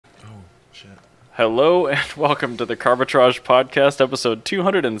Shit. Hello and welcome to the Carbitrage Podcast, episode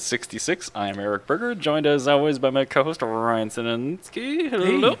 266. I am Eric Berger, joined as always by my co-host Ryan Sinensky.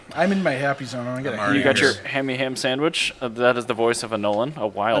 Hello. Hey, I'm in my happy zone. I got You got your hammy ham sandwich. That is the voice of a Nolan, a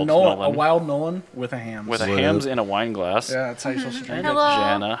wild Nolan. A wild Nolan with a ham. With a hams in a wine glass. Yeah, that's how you're supposed to drink it. Hello.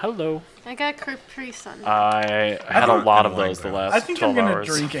 Jana, hello. I got Capri Sun. I had a lot of those the last 12 hours. I think I'm going to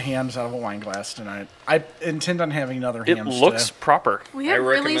drink a hams out of a wine glass tonight. I intend on having another It hams looks today. proper. We have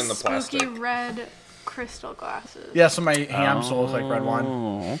really recommend the spooky plastic. red crystal glasses. Yeah, so my hams will look like red wine.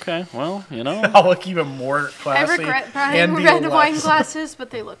 Oh, okay. Well, you know. I'll look even more I classy. regret and buying be red less. wine glasses,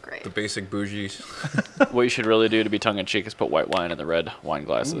 but they look great. The basic bougies. What you should really do to be tongue-in-cheek is put white wine in the red wine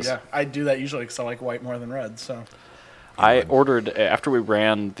glasses. Yeah, I do that usually because I like white more than red. So I ordered, after we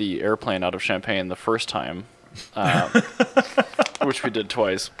ran the airplane out of Champagne the first time, which we did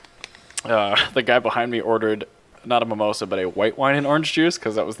twice, the guy behind me ordered not a mimosa, but a white wine and orange juice,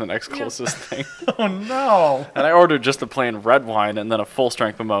 because that was the next closest thing. oh no. And I ordered just a plain red wine and then a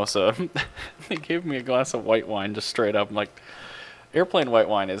full-strength mimosa. They gave me a glass of white wine just straight up. I'm like, airplane white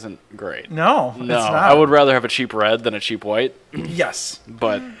wine isn't great. No, No, it's not. I would rather have a cheap red than a cheap white, Yes.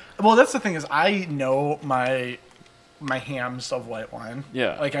 but Well, that's the thing is I know my hams of white wine.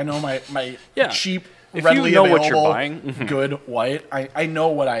 Yeah. Like I know my Yeah. cheap, If you readily know what you're available, buying. good white. I know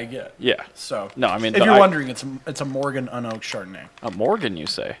what I get. yeah. So No, I mean, if but you're I- wondering, it's a Morgan unoaked Chardonnay. A Morgan, you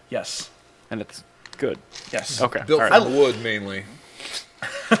say, Yes. and it's good. Yes. Okay. Built all right. from wood mainly.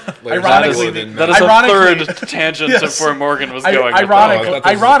 Ironically, That is a Ironically- third tangent Yes. to where Morgan was going. with Ironically, Oh, I thought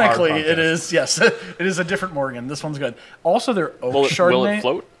this was a car ironically, podcast. it is. Yes, it is a different Morgan. This one's good. Also, their oak Will Chardonnay. it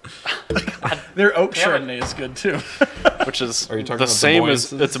float? Their oak Damn Chardonnay is good too. Which is Are you talking the about the same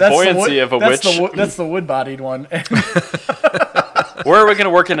as buoyancy? it's a buoyancy of a that's witch. that's the wood-bodied one. Where are we going to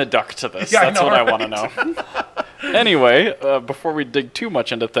work in a duck to this? Yeah, I That's know, what I right? want to know. Anyway, before we dig too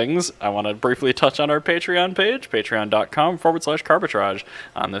much into things, I want to briefly touch on our Patreon page, patreon.com/Carbitrage.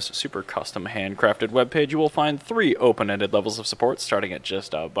 On this super custom handcrafted webpage, you will find 3 open-ended levels of support starting at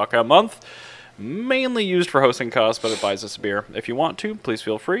just $1 a month. Mainly used for hosting costs, but it buys us a beer. If you want to, please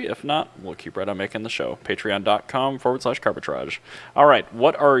feel free. If not, we'll keep right on making the show. Patreon.com/Carbitrage. All right,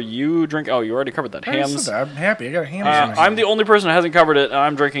 what are you drinking? Oh, you already covered that. Hams. I'm happy. I got hams. in my I'm hand. the only person who hasn't covered it.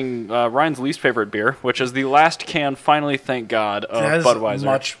 I'm drinking Ryan's least favorite beer, which is the last can, finally, thank God, of That is Budweiser.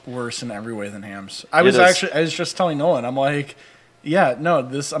 much worse in every way than hams. It I was is. just telling Nolan. I'm like, yeah, no,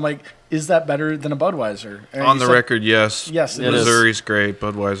 this. I'm like, is that better than a Budweiser? And On he the said, record, yes. Yes, it is. Missouri's great.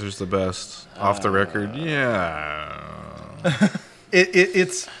 Budweiser's the best. Off the record, yeah.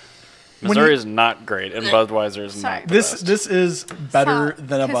 It's when Missouri you- is not great, and Budweiser is Sorry. not the this. best. This is better Saw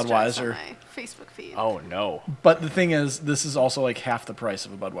than a piss drops on Budweiser. my Facebook feed. Oh, no. But the thing is, this is also like half the price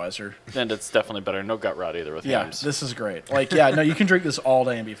of a Budweiser. And it's definitely better. No gut rot either with Yeah, hams. this is great. Like, yeah, no, you can drink this all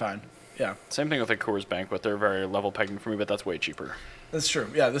day and be fine. Yeah, Same thing with a Coors Banquet. They're very level pegging for me, but that's way cheaper. that's true.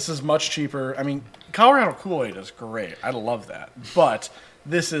 Yeah, this is much cheaper. I mean, Colorado Kool-Aid is great. I love that. But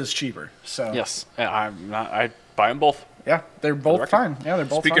this is cheaper. So Yes, I buy them both. yeah, they're both fine. Yeah, they're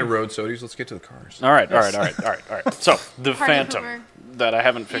both Speaking fine. of road sodies, let's get to the cars. All right. Yes. So, the Party Phantom Hoover. that I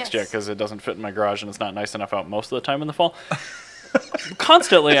haven't fixed yet Yes. because it doesn't fit in my garage and it's not nice enough out most of the time in the fall.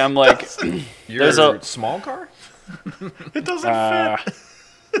 Constantly, I'm like, Your There's a- small car? It doesn't fit.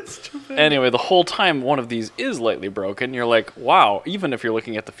 Anyway, the whole time one of these is lightly broken, you're like, wow, even if you're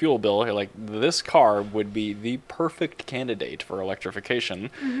looking at the fuel bill, you're like, this car would be the perfect candidate for electrification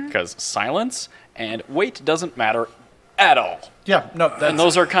because silence and weight doesn't matter at all. Yeah, no, that's And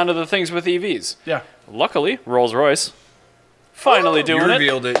those are kind of the things with EVs. yeah. Luckily, Rolls Royce finally You doing it.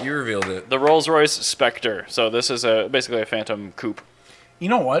 revealed it. You revealed it. The Rolls Royce Spectre. So this is basically a Phantom coupe You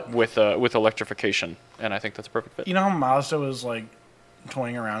know what? with electrification, and I think that's a perfect fit. You know how Mazda was like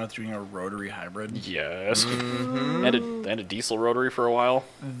toying around with doing a rotary hybrid? Yes, and a diesel rotary for a while.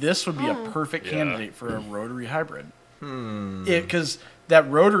 This would be a perfect Yeah. candidate for a rotary hybrid. Because that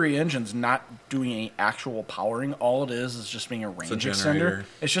rotary engine's not doing any actual powering. All it is just being a range extender. generator.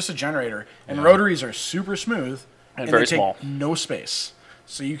 It's just a generator. And rotaries are super smooth And they very take small. no space.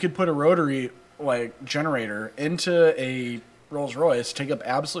 So you could put a rotary like generator into a Rolls Royce, take up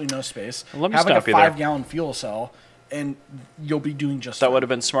absolutely no space, Let me have like stop a you there. 5-gallon fuel cell, and you'll be doing just That fine. would have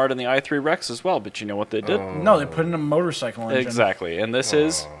been smart in the i3 Rex as well, but you know what they did? No, they put in a motorcycle engine. Exactly, and this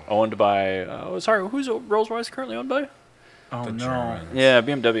is owned by. Who's Rolls Royce currently owned by? Oh no, German. Yeah,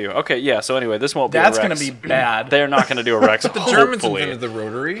 BMW. Okay, yeah. So anyway, this won't that's be a going Rex. to be bad. They're not going to do a Rex. The Germans hopefully. invented the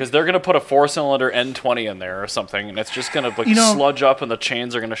rotary. Because they're going to put a 4-cylinder N20 in there or something, and it's just going to like You know- sludge up, and the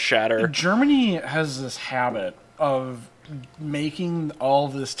chains are going to shatter. Germany has this habit of making all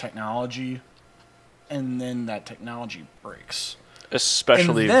this technology, and then that technology breaks.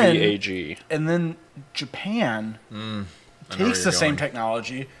 Especially then- VAG. And then Japan where takes you're the same going.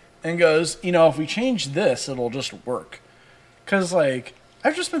 technology and goes, if we change this, it'll just work. Because,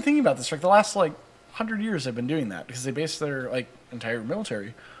 I've just been thinking about this for the last, 100 years they've been doing that. Because they base their, entire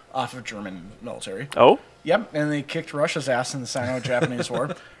military off of German military. Oh? Yep, and they kicked Russia's ass in the Sino-Japanese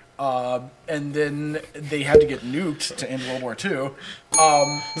War. And then they had to get nuked to end World War II.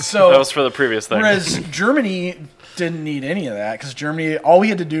 So That was for the previous thing. whereas Germany didn't need any of that, because Germany, all we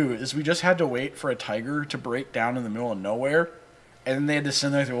had to do is we just had to wait for a tiger to break down in the middle of nowhere, and then they had to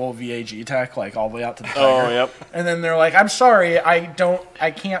send their old VAG tech all the way out to the tiger. Oh, yep. And then they're like, "I'm sorry, I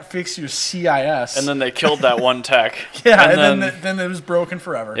can't fix your CIS." And then they killed that one tech. yeah, and and then it was broken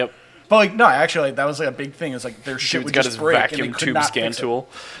forever. Yep. But no, actually, that was a big thing. It's their shit Dude's would got just his break, vacuum and they could tube not scan fix it. tool.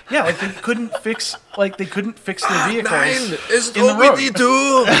 Yeah, they couldn't fix their vehicles It's in the road.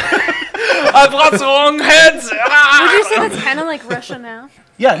 tool. I've got the wrong heads! Would you say that's kind of like Russia now?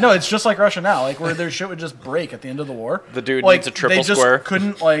 Yeah, no, it's just like Russia now, where their shit would just break at the end of the war. The dude needs a triple they just square.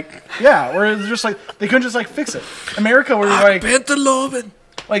 couldn't where it's just they couldn't just fix it. America, where Pentaloben.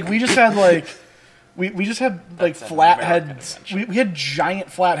 we just had we just had flatheads. We had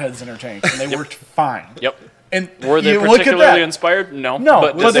giant flatheads in our tanks, and they worked fine. Yep. And Were they you look at particularly that. inspired? No. No,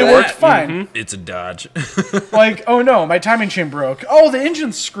 But but did they they worked fine. It's a Dodge. Oh no, my timing chain broke. Oh, the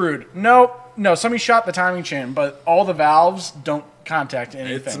engine's screwed. No, somebody shot the timing chain, but all the valves don't contact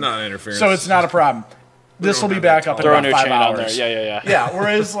anything. It's not interference. So it's not a problem. This will be have back that up in Throw a about new 5 chain hours. on there. Yeah. Yeah,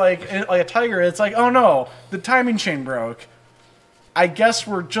 whereas a Tiger, it's oh no, the timing chain broke. I guess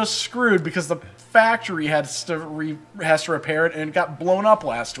we're just screwed because the factory has to repair it and it got blown up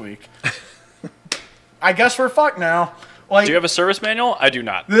last week. I guess we're fucked now. Do you have a service manual? I do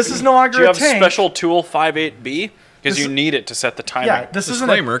not. This is no longer Do you a have tank. special tool 58B? Because This- you need it to set the timing. Yeah, this isn't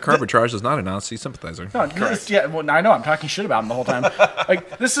Disclaimer: a, Carbitrage is not a Nazi sympathizer. No, well, I know I'm talking shit about him the whole time.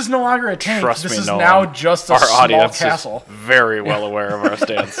 This is no longer a tank. Trust this me, is Nolan. now just a Our small audience castle. is very well aware of our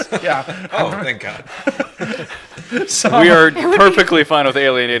stance. Yeah, Oh, thank God. so, We are perfectly fine with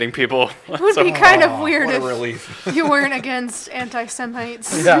alienating people. It would be kind of weird What a if relief. you weren't against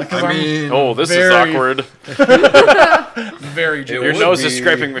anti-Semites. Yeah, because I mean, Oh, this is Very- awkward. I'm very Jewish. Your would nose is be-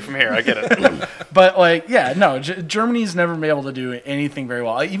 scraping me from here. I get it. But no, Germany's never been able to do anything very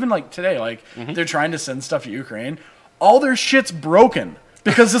well. Even today, they're trying to send stuff to Ukraine. All their shit's broken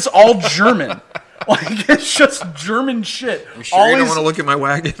because it's all German. It's just German shit. You sure you don't want to look at my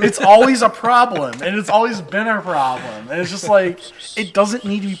wagon? It's always a problem, and it's always been a problem. And it's just it doesn't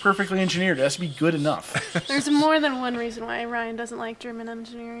need to be perfectly engineered. It has to be good enough. There's more than one reason why Ryan doesn't like German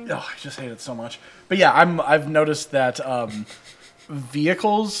engineering. Oh, I just hate it so much. But yeah, I've noticed that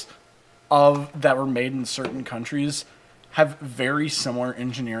vehicles that were made in certain countries have very similar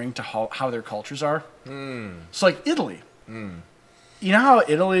engineering to how their cultures are. So Italy. You know how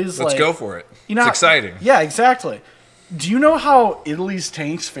Italy's Let's go for it. You know It's how- exciting. Yeah, exactly. Do you know how Italy's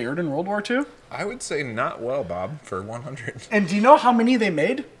tanks fared in World War II? I would say not well, Bob, for 100. And do you know how many they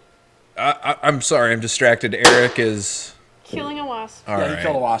made? I'm sorry, I'm distracted. Eric is... Killing a wasp All yeah, right. he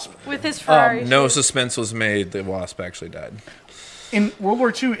killed a wasp. with his Ferrari. No suspense was made. The wasp actually died. In World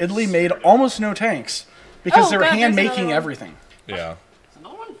War II, Italy made almost no tanks because Oh, they were God, there's hand another making one. everything. Yeah.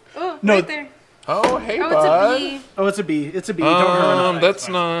 Oh, No. right there. Oh, hey, Oh, it's a bee. Oh, it's a bee. It's a bee. Don't hurt him. That's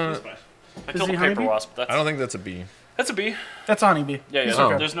not... I killed he a honeybee? paper wasp. I don't think that's a bee. That's a bee. That's honeybee. Yeah. He's Oh.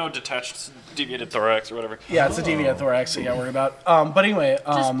 okay. There's no detached, deviated thorax or whatever. Yeah, it's a deviant thorax that you gotta worry about. But anyway,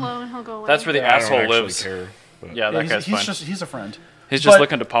 Just blow and he'll go away. That's where the I don't asshole actually lives. care. But Yeah, that guy's fine. he's a friend. He's just but-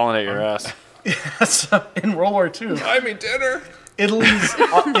 looking to pollinate your ass. So, in World War II, Buy me dinner.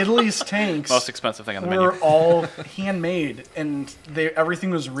 Italy's tanks Most expensive thing on the menu. were all handmade, and everything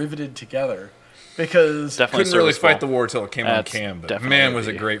was riveted together because Definitely Couldn't really serviceable. fight the war till it came on That's cam, but definitely man, a was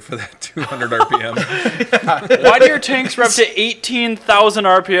it bee. great for that 200 RPM. Why do your tanks rev to 18,000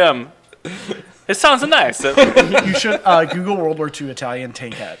 RPM? It sounds nice. you should Google World War II Italian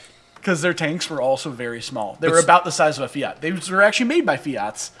tank head because their tanks were also very small. They were about the size of a Fiat. They were actually made by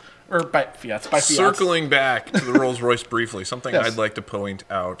Fiats. Or by Fiats. Circling back to the Rolls Royce briefly, something Yes. I'd like to point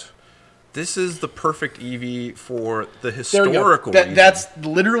out. This is the perfect EV for the There you go. historical reason. That's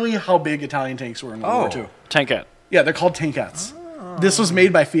literally how big Italian tanks were in World Oh. War II. Tankette. Yeah, they're called tankettes. This was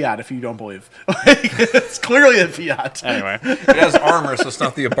made by Fiat, if you don't believe. It's clearly a Fiat. Anyway, It has armor, so it's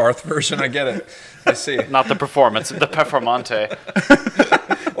not the Abarth version. I get it. I see. not the performance, the performante.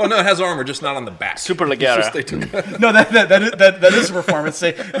 Well, no, it has armor, just not on the back. Super It's just Leggera. they took No, that is a performance. They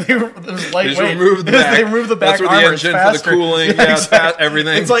it was lightweight. They just removed the back. They removed the back That's where the armor. It's engine for the faster. cooling, yeah, it's fast,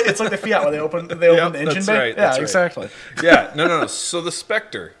 everything. It's like the Fiat where they open the engine that's bay. right, Yeah, that's right. exactly. Yeah, no. So the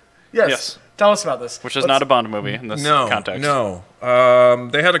Spectre. Yes. Yes. tell us about this. Which is not a Bond movie in this context. No.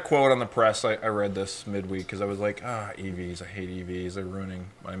 They had a quote on the press. I read this midweek because I was like, EVs. I hate EVs. They're ruining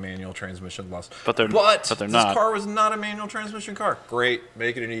my manual transmission lust. But they're not. not. This car was not a manual transmission car. Great.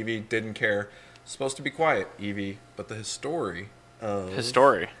 Make it an EV. Didn't care. Supposed to be quiet, EV. But the story. His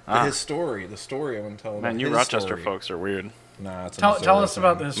story. The story I want to tell. Man, you his Rochester story. folks are weird. Nah, it's a Tell Missouri us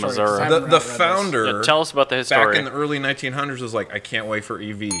about thing. the history. Missouri. The founder. Yeah, tell us about the Back history. in the early 1900s was like, I can't wait for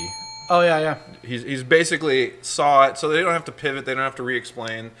EV. Oh yeah. He's basically saw it, so they don't have to pivot. They don't have to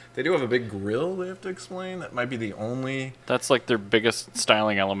re-explain. They do have a big grill they have to explain. That might be the only. That's like their biggest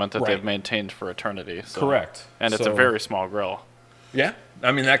styling element that Right. they've maintained for eternity. So. Correct. And it's a So- very small grill. Yeah,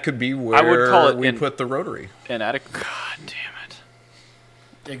 I mean that could be where I would call it we in- put the rotary. God damn it.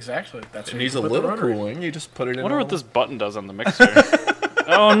 Exactly. That's It where needs you a put the little rotary. cooling. You just put it in. I wonder what this button does on the mixer.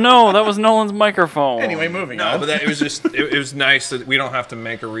 Oh no, that was Nolan's microphone. Anyway, moving No, on. but it was just it was nice that we don't have to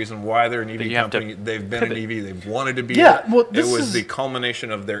make a reason why they're an EV you have to company. They've been an EV. They've wanted to be. Yeah, it. well, it this was is- the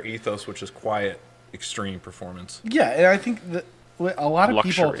culmination of their ethos, which is quiet, extreme performance. Yeah, and I think that a lot of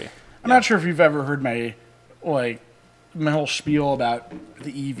people. Luxury. I'm not sure if you've ever heard my whole spiel about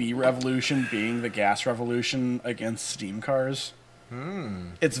the EV revolution being the gas revolution against steam cars.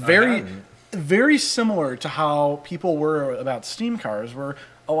 It's very similar to how people were about steam cars, where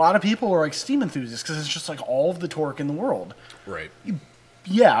a lot of people were like steam enthusiasts because it's just like all of the torque in the world. Right.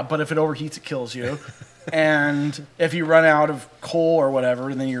 Yeah, but if it overheats, it kills you. And if you run out of coal or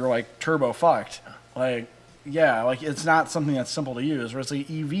whatever, then you're like turbo fucked. Like, yeah, like it's not something that's simple to use. Whereas the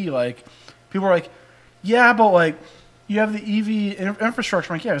EV, like, people are like, yeah, but like, you have the EV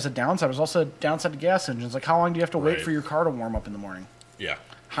infrastructure. I'm like, yeah, there's a downside. There's also a downside to gas engines. Like, how long do you have to wait Right. for your car to warm up in the morning? Yeah.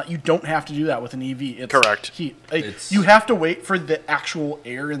 You don't have to do that with an EV. It's Correct. heat. Like, It's- you have to wait for the actual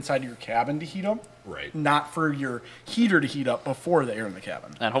air inside your cabin to heat up, Right. not for your heater to heat up before the air in the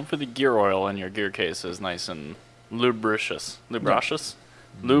cabin. And hopefully the gear oil in your gear case is nice and lubricious. Lubricious?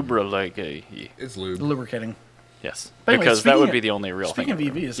 Lubricate. It's lube. Lubricating. Yes. But anyway, Because that speaking would of- be the only real thing. Speaking of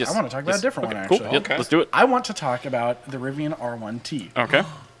ever. EVs, Yes. I want to talk about a different Okay, one, cool. actually. Yep, Okay. let's do it. I want to talk about the Rivian R1T. Okay.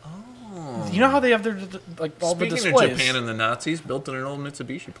 You know how they have their like all Speaking the of displays. Japan and the Nazis, built in an old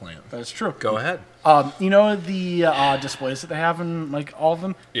Mitsubishi plant. That's true. Go ahead. You know the displays that they have in like all of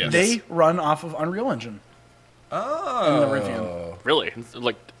them. Yes. They run off of Unreal Engine. Oh. In the Rivian. Really?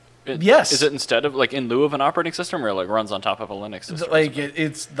 Like, Yes. Is it instead of, like, in lieu of an operating system, or it, like, runs on top of a Linux system? Like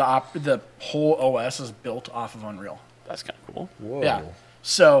it's the whole OS is built off of Unreal. That's kind of cool. Whoa. Yeah.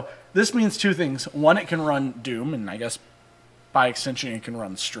 So this means two things. One, it can run Doom, and I guess by extension, it can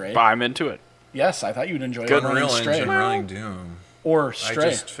run Stray. I'm into it. Yes, I thought you'd enjoy Good running Unreal Stray. Engine running Doom. Or I Stray.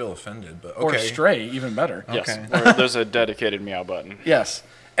 just feel offended, but okay. Or Stray, even better. Yes. Okay. Or there's a dedicated meow button. Yes.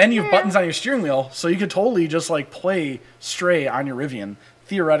 And you have buttons on your steering wheel, so you could totally just like play Stray on your Rivian,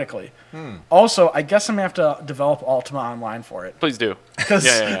 theoretically. Also, I guess I'm going to have to develop Altima Online for it. Please do. Because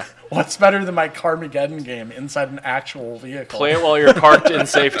Yeah. what's better than my Carmageddon game inside an actual vehicle? Play it while you're parked in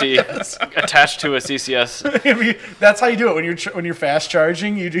safety, attached to a CCS. I mean, that's how you do it. When you're fast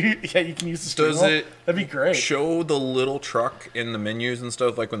charging, you can use the steering Does wheel. it That'd be great. show the little truck in the menus and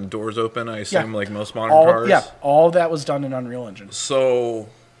stuff, like when the doors open? I assume, Yeah. like most modern cars. Yeah, all of that was done in Unreal Engine. So,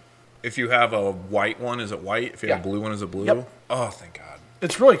 if you have a white one, is it white? If you have Yeah. a blue one, is it blue? Yep. Oh, thank God.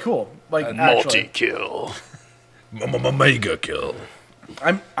 It's really cool. Like actually, Multi-kill. Mega kill.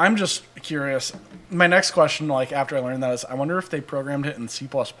 I'm just curious. My next question, like after I learned that, is I wonder if they programmed it in C++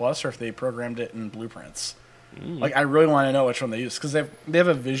 or if they programmed it in Blueprints. Like I really want to know which one they use because they have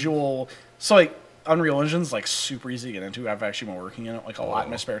a visual. So like Unreal Engine's like super easy to get into. I've actually been working in it like a lot in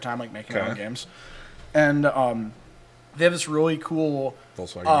my spare time, like making my own games. And they have this really cool.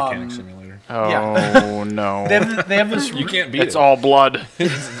 Volkswagen Mechanic Simulator. Oh, Yeah. no. They have this. You can't beat It's it. all blood.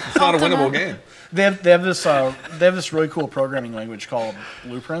 It's not a winnable game. They have this really cool programming language called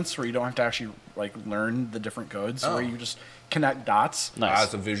Blueprints, where you don't have to actually like learn the different codes, where you just connect dots. Nice.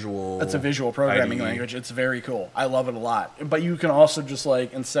 It's a visual. It's a visual programming IDE. language. It's very cool. I love it a lot. But you can also just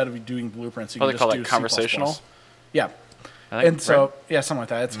like instead of doing blueprints, you Oh, can they just call do it C++. conversational? Yeah. I think, And so yeah, something like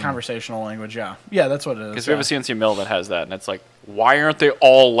that. It's conversational language. Yeah, yeah, that's what it is. Because we have a CNC mill that has that, and it's like, why aren't they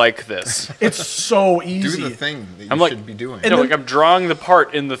all like this? It's so Do easy. the thing that you I'm like- should be doing. And No, then- like I'm drawing the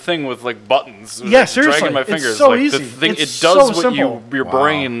part in the thing with like buttons. Yeah, like, seriously, dragging my it's fingers. so like, easy. The thing, It's it does so what simple. your Wow.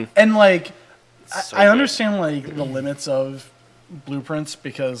 brain. And like, So I good. understand like the limits of blueprints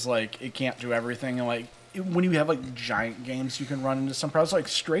because like it can't do everything. And like when you have like giant games, you can run into some problems. Like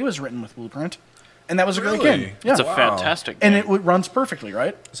Stray was written with Blueprint, and that was a great Really? game. Yeah, It's a fantastic game. and it runs perfectly,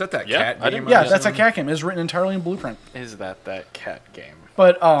 right? Is that that Yeah, cat I game? didn't- Yeah, Yeah. that's a cat game. It's written entirely in Blueprint. Is that cat game?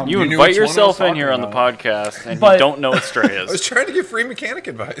 But You knew invite which one I was yourself in talking here on the about. podcast, and But- you don't know what Stray I was is. trying to get free mechanic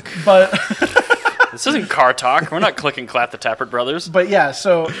advice. but This isn't car talk. We're not clicking clap the Tappert brothers. but yeah.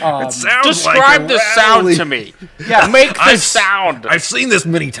 So Sounds Describe like the a sound rally. to me. yeah, Make the sound. I've seen this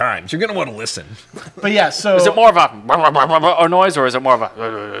many times. You're gonna want to listen. but yeah. So Is it more of a noise, or is it more of a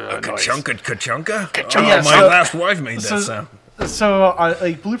noise? Ka-chunka? Ka-chunka. Yeah, my so- last wife made that so- sound. So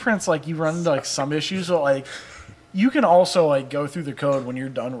like Blueprints, like you run into like some issues, but like you can also like go through the code when you're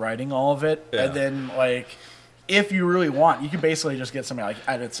done writing all of it, Yeah. and then like if you really want, you can basically just get somebody like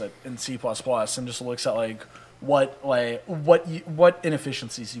edits it in C++ and just looks at like what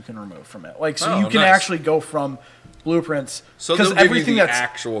inefficiencies you can remove from it. Like so Oh, you can nice. actually go from Blueprints So they'll give you everything the that's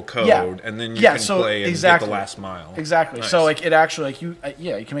actual code, Yeah. and then you Yeah, can so play and exactly. get the last mile. Exactly. Nice. So like it actually like you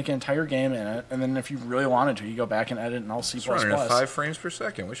you can make an entire game in it, and then if you really wanted to, you go back and edit in all C++. It's running at 5 frames per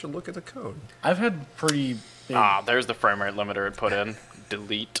second. We should look at the code. I've had pretty big. There's the frame rate limiter it put in.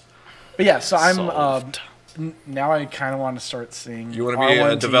 Delete. But yeah, so I'm Solved. now I kind of want to start seeing. You want to be a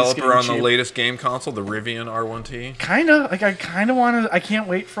R1Ts developer getting on the cheap. latest game console, the Rivian R1T? Kind of like I kind of want to. I can't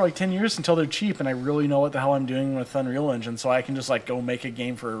wait for like 10 years until they're cheap, and I really know what the hell I'm doing with Unreal Engine, so I can just like go make a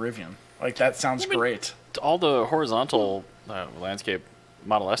game for a Rivian. Like that sounds great. All the horizontal landscape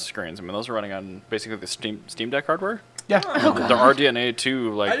Model S screens, I mean, those are running on basically the Steam Deck hardware. Yeah, The RDNA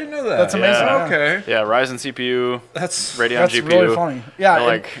 2, like, I didn't know that. That's amazing, Yeah, yeah. okay. yeah, Ryzen CPU, That's Radeon that's GPU. really funny. Yeah,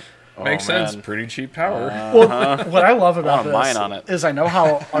 They're and- like, makes sense. man. Pretty cheap power. well, what I love about want this mine on it. is I know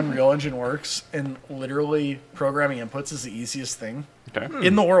how Unreal Engine works, and literally programming inputs is the easiest thing Okay.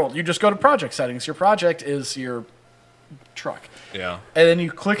 in the world. You just go to project settings. Your project is your truck. yeah. And then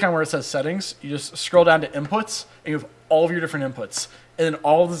you click on where it says settings, you just scroll down to inputs, and you have all of your different inputs. And then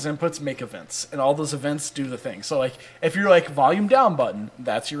all of those inputs make events, and all those events do the thing. So, like, if you're like volume down button,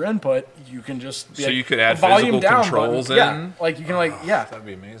 that's your input. You can just be So like, you could add volume physical down controls button. in? Yeah, like you can like yeah, That'd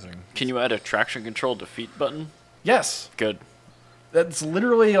be amazing. Can you add a traction control defeat button? yes, Good. that's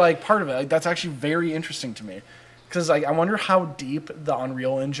literally like part of it. Like, that's actually very interesting to me, because like I wonder how deep the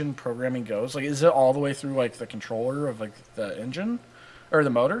Unreal Engine programming goes. Like, is it all the way through like the controller of like the engine or the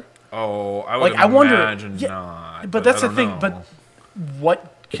motor? Oh, I would Like, I wonder- imagine yeah, not. But that's I the don't thing. know. But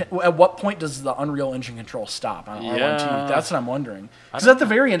at what point does the Unreal Engine control stop on R1T? Yeah. That's what I'm wondering. Because at the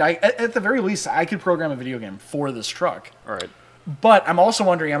very end, at the very least, I could program a video game for this truck. All right. But I'm also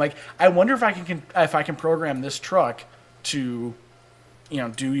wondering. I'm like, I wonder if I can program this truck to,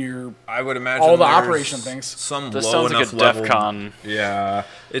 do your I would imagine all the there's operation things. Some This low sounds like enough a level. DEF CON. Yeah,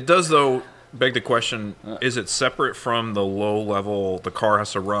 it does though. Beg the question: is it separate from the low level the car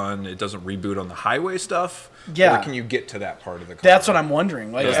has to run? It doesn't reboot on the highway stuff. Yeah. Or can you get to that part of the car? That's what I'm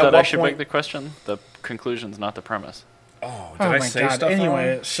wondering. Like, Does at that what actually point? make the question? The conclusion's not the premise. Oh, did Oh I my say God. stuff?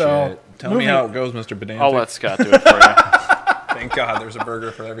 Anyway, wrong? so, Shit. Tell me moving- how it goes, Mr. Pedantic. I'll let Scott do it for you. Thank God, there's a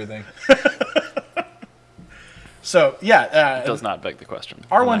burger for everything. So yeah, It does not beg the question.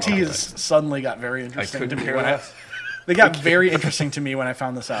 R1Ts suddenly got very I interesting to couldn't me. care when I- less. They got very interesting to me when I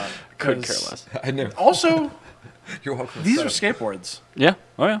found this out. Could care 'cause less. I never. Also, You're welcome. these are skateboards. Yeah.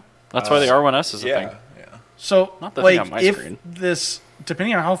 Oh, yeah. That's why the R1S is a Yeah, thing. yeah. So, Not the thing like, on my if screen. this,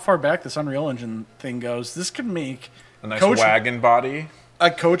 depending on how far back this Unreal Engine thing goes, this could make A nice Coach- wagon body.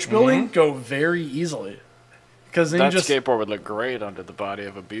 a coach building go very easily. Because then That you just skateboard would look great under the body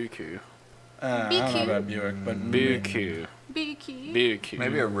of a BQ. I don't know about Buick, but BQ. BQ. BQ.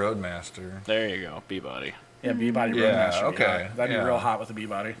 Maybe a Roadmaster. There you go. B-body. yeah, B-body Yeah, Roadmaster. okay, That'd yeah. be real hot with a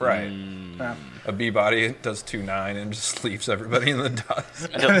B-body. Right. Yeah. A B body does 2.9 and just leaves everybody in the dust.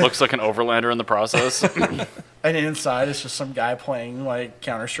 And it looks like an overlander in the process. And inside it's just some guy playing like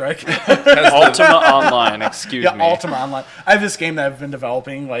Counter-Strike. Ultima Online, excuse Yeah, me. Ultima Online. I have this game that I've been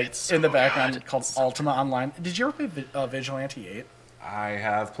developing like in the background called Ultima Online. Did you ever play Vigilante 8? I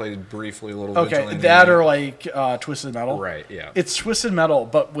have played briefly a little Okay, Vigilante. that or like Twisted Metal. Right, yeah. It's Twisted Metal,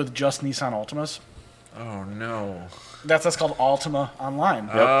 but with just Nissan Altimas. Oh, no. That's called Ultima Online.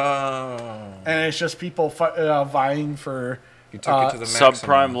 Oh. And it's just people vying for... You took it to the maximum.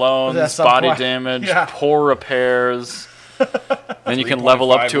 Subprime loans, Yeah, body subprime. damage, Yeah. poor repairs. Then you can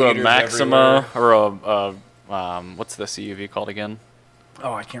level up 3.5 to a liters Maxima or a what's the CUV called again?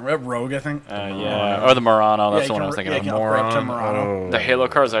 Oh, I can't remember. Rogue, I think. Yeah, or the Murano. That's Yeah, the one I was you thinking can of. upgrade to Murano. Oh. The Halo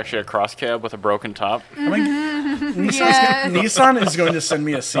car is actually a cross cab with a broken top. I mean, Nissan is going to send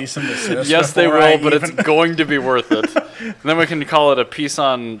me a cease and desist. Yes, they before I will, but even- it's going to be worth it. And then we can call it a Peace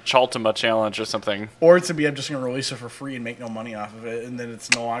on Chaltima challenge or something. Or it's to be I'm just going to release it for free and make no money off of it, and then it's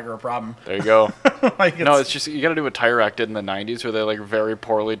no longer a problem. There you go. Like No, it's just, you got to do what Tire Rack did in the 90s where they like very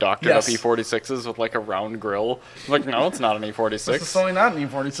poorly doctored Yes. up E46s with like a round grill. Like, no, it's not an This is E46. totally not an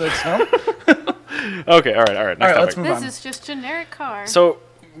E46, no? Okay, all right. All Next right, topic. let's move This on. is just generic car. So,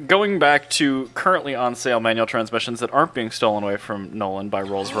 going back to currently on sale manual transmissions that aren't being stolen away from Nolan by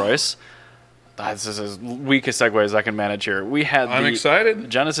Rolls Royce. This is as weak a segue as I can manage here. We had I'm the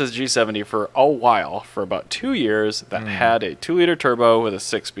excited. Genesis G70 for a while, for about 2 years, that had a 2-liter turbo with a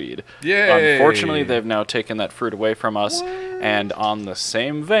 6-speed. Yay. Unfortunately, they've now taken that fruit away from us. And on the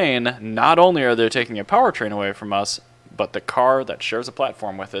same vein, not only are they taking a powertrain away from us, but the car that shares a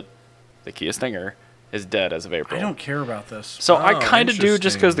platform with it, the Kia Stinger, is dead as of April. I don't care about this. So I Oh, kind of do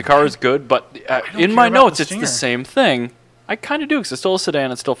just because the interesting. car is good, but don't in care my about notes the it's the Stinger. same thing. I kind of do because it's still a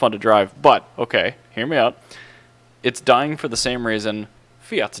sedan, it's still fun to drive. But, okay, hear me out. It's dying for the same reason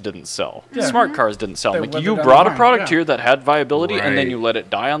Fiats didn't sell. Yeah. Smart cars didn't sell. They Like, withered you on the brought a vine, product yeah. here that had viability, and then Right. you let it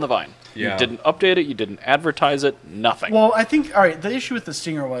die on the vine. Yeah. You didn't update it, you didn't advertise it, nothing. Well, I think, all right, the issue with the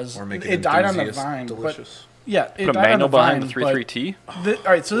Stinger was Or make it died on the enthusiast vine. delicious. But, yeah, it Put a died on manual the behind vine, the 33T. all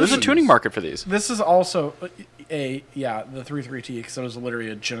right, so There's a tuning market for these. This is also the 33T because it was literally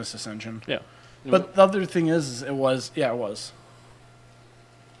a Genesis engine. Yeah. But the other thing is it was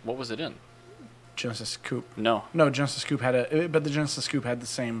What was it in? Genesis Coupe. No. No, Genesis Coupe but the Genesis Coupe had the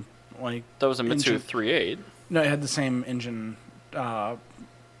same like That was a Mitsubishi engine. 3.8. No, it had the same engine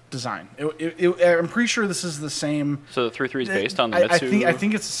design. I'm pretty sure this is the same. So the 3.3 is based on the I Mitsubishi.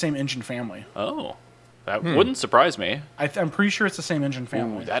 think it's the same engine family. Oh. That wouldn't surprise me. I'm pretty sure it's the same engine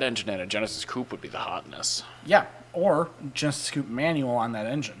family. Ooh, that engine in a Genesis Coupe would be the hotness. Yeah, or Genesis Coupe manual on that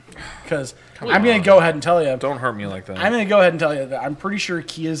engine. Because I'm going to go ahead and tell you. Don't hurt me like that. I'm going to go ahead and tell you that I'm pretty sure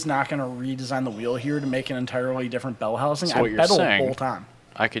Kia's not going to redesign the wheel here to make an entirely different bell housing. So I what you're bet it'll saying- bolt on.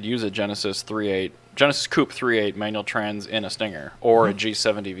 I could use a Genesis Coupe 3.8 manual trans in a Stinger or a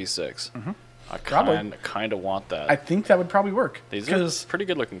G70 V6. I Probably. kind of want that. I think that would probably work. These are Because, pretty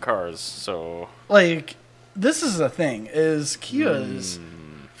good looking cars, so like, this is the thing, is Kia's,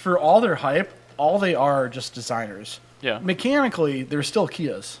 for all their hype, all they are just designers. yeah. Mechanically, they're still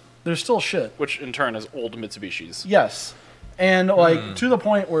Kias. They're still shit. Which in turn is old Mitsubishis. Yes. And, like, to the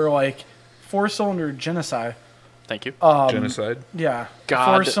point where, like, 4-cylinder Genesai, Thank you. Genocide. yeah,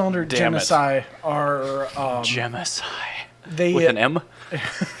 God 4-cylinder damn it. Genesai are, Genesai. they, With an M?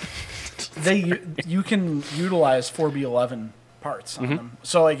 you can utilize 4B11 parts on them.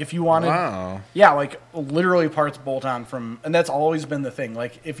 So, like, if you wanted, Wow. yeah, like, literally parts bolt on from, and that's always been the thing.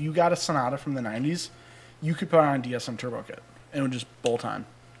 Like, if you got a Sonata from the 90s, you could put on a DSM turbo kit, and it would just bolt on.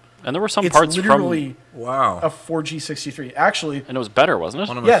 And there were some It's parts literally Wow. a 4G63. Actually, and it was better, wasn't it?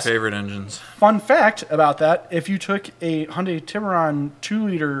 One of my Yes. favorite engines. fun fact about that, if you took a Hyundai Tiburon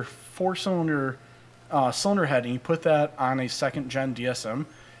 2-liter 4-cylinder cylinder head and you put that on a second-gen DSM,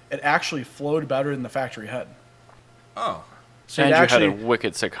 it actually flowed better than the factory head. Oh. So And it you actually, had a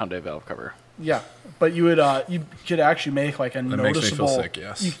wicked sick Hyundai valve cover. yeah, but you would you could actually make like a makes me noticeable. feel sick,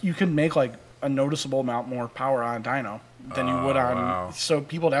 yes. You could make like a noticeable amount more power on a dyno than you would on. wow. So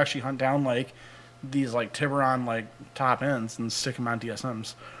people would actually hunt down like these like Tiburon like top ends and stick them on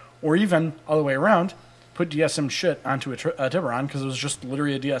DSMs, or even other way around, put DSM shit onto a Tiburon because it was just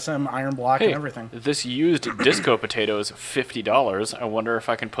literally a DSM iron block Hey, and everything. this used disco potato is $50. I wonder if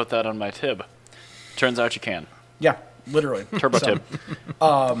I can put that on my Tib. Turns out you can. Yeah, literally. Turbo So, Tib.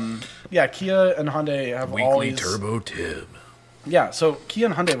 Yeah, Kia and Hyundai have Weekly always. turbo tib. Yeah, so Kia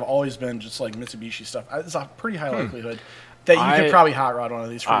and Hyundai have always been just like Mitsubishi stuff. It's a pretty high likelihood that you I- could probably hot rod one of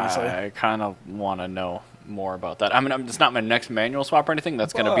these pretty easily. I kind of want to know more about that. I mean, it's not my next manual swap or anything.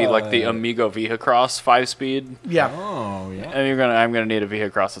 That's going to be like the Amigo Vehicross 5-speed. Yeah, Oh, yeah. And I'm gonna need a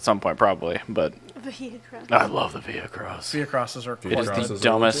Vehicross at some point probably, but Vehicle. I love the Vehicross. Via crosses are It is Vehicross the is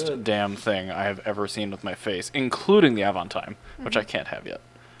dumbest really good. damn thing I have ever seen with my face, including the Avantime, which I can't have yet.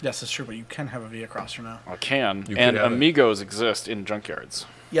 Yes, it's true, but you can have a Via crosser now. I can, You and could have it. Amigos exist in junkyards.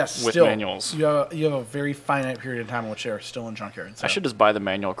 Yes, With still, manuals. You have a very finite period of time in which they are still in junkyards. I should just buy the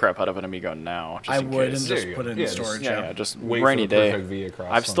manual crap out of an Amigo now. Just I in would case. and There just you put go. it in Yeah, just- storage. Yeah, just Wait for rainy the day. perfect Vehicross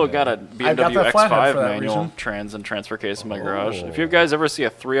I've still got a I've BMW got that flathead X5 for that manual reason. trans and transfer case in my garage. If you guys ever see a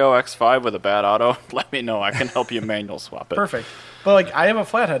 3.0 X5 with a bad auto, let me know. I can help you manual swap it. Perfect. But like I have a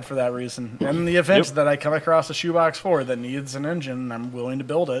flathead for that reason. And in the event Yep. that I come across a shoebox 4 that needs an engine, I'm willing to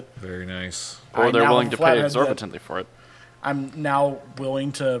build it. Very nice. Or I they're now willing have to a pay flathead that- exorbitantly for it. I'm now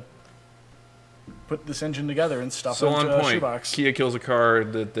willing to put this engine together and stuff So it on into a point, shoebox. Kia kills a car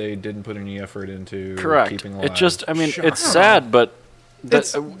that they didn't put any effort into Correct. keeping alive. It just, I mean, Sure. it's sad, but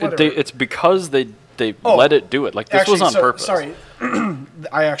It's whatever. it's because they Oh, let it do it. Like, this was on purpose. Sorry,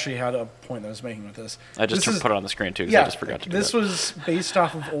 I actually had a point that I was making with this. I just This is- put it on the screen, too, because Yeah, I just forgot to do this that. was based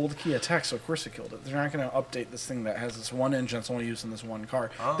off of old Kia tech, so of course it killed it. They're not going to update this thing that has this one engine that's only used in this one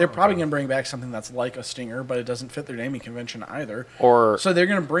car. They're probably going to bring back something that's like a Stinger, but it doesn't fit their naming convention either. So they're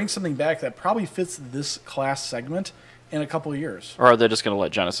going to bring something back that probably fits this class segment in a couple of years. Or are they just going to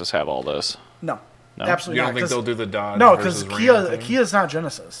let Genesis have all this? No. No? Absolutely You not. don't think 'cause- they'll do the Dodge? No, because versus Ram thing? Kia's not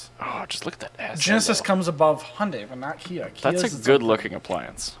Genesis. Oh, just look at that ass. Genesis symbol. comes above Hyundai, but not Kia. That's Kia's a its own good-looking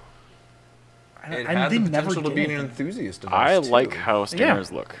appliance. thing. It I had they the never potential to did be an anything. enthusiast device, I too. like how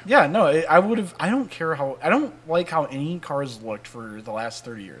Stingers look. Yeah, no, I would have. I don't care how. I don't like how any cars looked for the last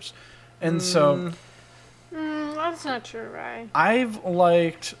 30 years, and so That's not true, right? I've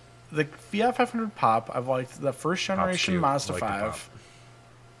liked the Fiat 500 Pop. I've liked the first generation cute. Mazda I like the 5.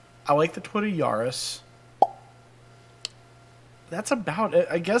 I like the Toyota Yaris. That's about it,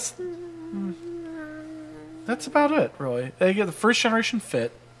 I guess. That's about it, really. They get the first generation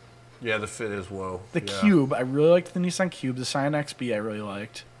Fit. Yeah, the fit is whoa. The yeah. Cube, I really liked the Nissan Cube. The Scion XB, I really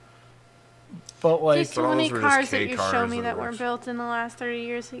liked. But like, There's so all many those were just cars that K you show cars me that that were- were built in the last 30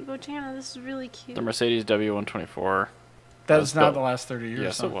 years. So you go, Jana, this is really cute. The Mercedes W124. that was is not built- the last 30 years.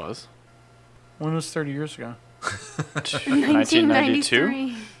 Yes, though. it was. When was 30 years ago? 1992.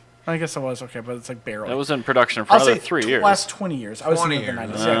 1993. I guess it was okay, but it's like barely. That was in production for I'll another say 3 years. last 20 years. I was 20 thinking the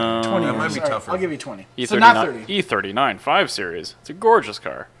years. 90s. Yeah, 20 that years. might be All right, tougher. I'll give you 20. E39, So not 30. E39 5 Series. It's a gorgeous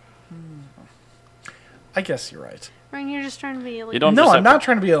car. I guess you're right. Ryan, you're just trying to be like. You don't No, just I'm have not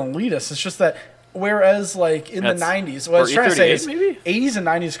trying to be an elitist. It's just that whereas like in the That's- 90s, what I was or trying to say E38 is maybe? 80s and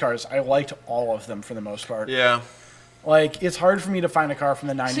 90s cars, I liked all of them for the most part. Yeah. Like it's hard for me to find a car from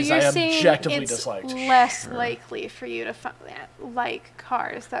the 90s So you're I saying objectively it's disliked. less likely for you to like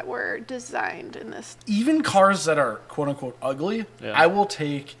cars that were designed in this. Even cars that are quote unquote ugly, Yeah. I will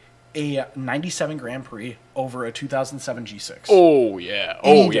take a 97 Grand Prix over a 2007 G6. Oh, yeah.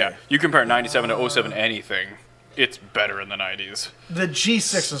 Any Oh, yeah. day. You compare 97 to 07 anything, it's better in the 90s. The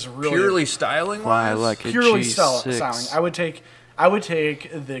G6 is really Purely styling wise? purely styling. I would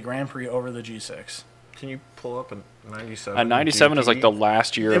take the Grand Prix over the G6. Can you pull up a 97? A 97 is like the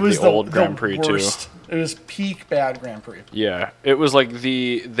last year It of was the old Grand Prix, worst. It was peak bad Grand Prix. Yeah, it was like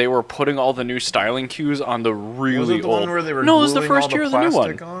they were putting all the new styling cues on the really Was it the old. one where they were no, it was the gluing first all the year of the new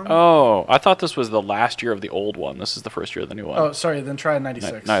one. plastic on? Oh, I thought this was the last year of the old one. This is the first year of the new one. Oh, sorry. Then try a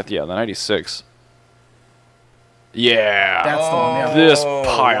 96. Yeah, the 96. Yeah, That's the one. Yeah. This Oh,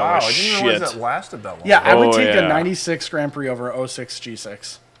 pile wow. of I didn't realize shit. that lasted that long. Yeah, I would Oh, take yeah. a 96 Grand Prix over a 06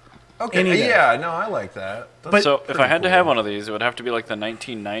 G6. Okay. Any day. Yeah, no, I like that. That's But- So if pretty I had to cool. have one of these, it would have to be like the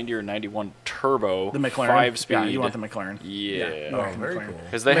 1990 or 91 turbo, The McLaren. 5-speed. Yeah, you want the McLaren. Yeah. you want the very McLaren. cool.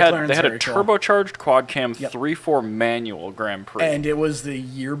 Because they had a McLaren's very cool. turbocharged quad cam Yep. 3.4 manual Grand Prix. And it was the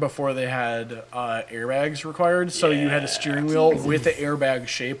year before they had airbags required, so you had a steering wheel with the airbag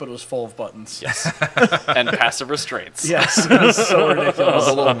shape, but it was full of buttons. Yes. And passive restraints. Yes, it was so ridiculous.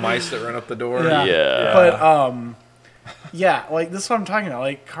 the little mice that run up the door. Yeah. Yeah. But yeah, like this is what I'm talking about.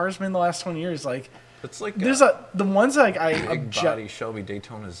 Like cars made in the last 20 years, like It's like there's the ones that, like I big object. body Shelby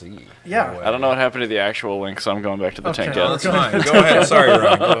Daytona Z. Yeah. in a way. I don't know what happened to the actual link, so I'm going back to the Okay. tank No, end. That's fine. Go ahead. Sorry,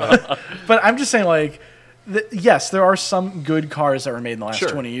 Ron. Go ahead. But I'm just saying, like, yes, there are some good cars that were made in the last Sure.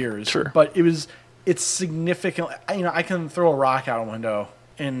 20 years. Sure. But it's significant. You know, I can throw a rock out a window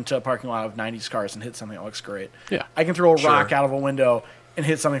into a parking lot of 90s cars and hit something that looks great. Yeah. I can throw a rock Sure. out of a window and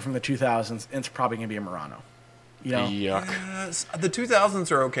hit something from the 2000s, and it's probably going to be a Murano. You know? Yuck. The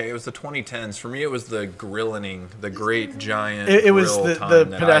 2000s are okay. It was the 2010s. For me, it was the grilling, the great giant. It was grill the time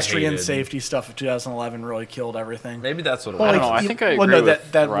that I pedestrian hated. safety stuff of 2011 really killed everything. Maybe that's what it Well, was. I don't know. I you- think I well, agree no,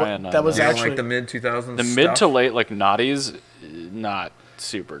 with that Ryan on that was You don't actually like the mid 2000s. The mid to late, like, naughties, not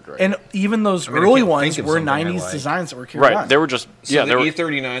super great. and even those I early can't ones think of were something I 90s like. designs that were carried right. on. They were just, So yeah, the they were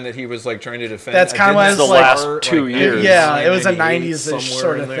E39 that he was like trying to defend. That's kinda why I it's did the like- last 2 years. Yeah, it was a 1998 90s-ish somewhere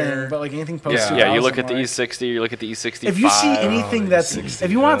sort in of there. thing, but like anything post Yeah. Yeah, you look at the like, E60, you look at the E65. If you see anything that's, E60,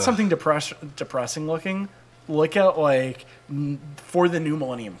 if you want ugh. something depressing looking, look at like for the new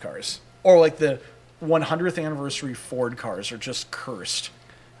Millennium cars or like the 100th anniversary Ford cars are just cursed.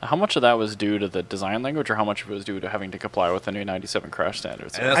 How much of that was due to the design language, or how much of it was due to having to comply with the new 97 crash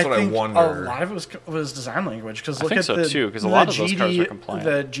standards? And that's what I think wonder. a lot of it was design language because I look think at so, the too, 'cause a the lot of those GD, cars are compliant.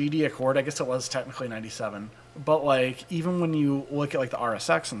 The GD Accord, I guess it was technically 97, but like even when you look at like the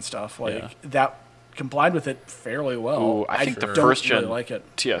RSX and stuff, like Yeah. that complied with it fairly well. Ooh, I think the don't first really gen like it.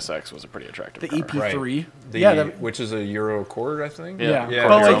 TSX was a pretty attractive The car. EP3, Right. Which is a Euro Accord, I think. Yeah. Yeah,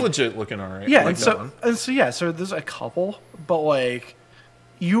 But, it's like- legit looking all right. yeah, I like that one. so there's a couple, but like,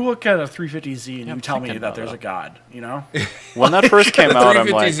 you look at a 350Z and I'm you tell me thinking that about there's that. a god, you know? When that first came The out, I'm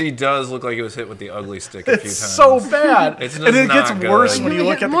like, 350Z does look like it was hit with the ugly stick a few It's times. so bad, It's and it not gets good. worse when you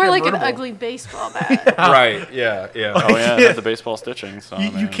look at the more like an convertible. ugly baseball bat. Right, yeah, yeah. oh yeah, it had the baseball stitching. So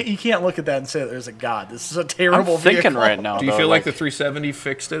You can't look at that and say that there's a god. This is a terrible I'm thinking vehicle. right now. Do you though, feel like the 370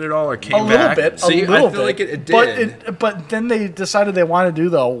 fixed it at all or came A little back? bit. See, a little I feel bit. like it did. But then they decided they want to do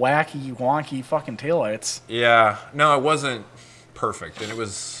the wacky, wonky fucking taillights. Yeah, no, it wasn't perfect, and it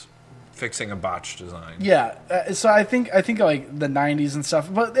was fixing a botched design. Yeah, so I think like the 90s and stuff.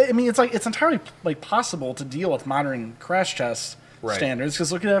 But I mean, it's entirely like possible to deal with modern crash test Right. standards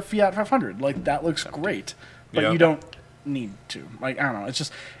because look at a Fiat 500. Like that looks great, but Yep. you don't need to. Like I don't know. It's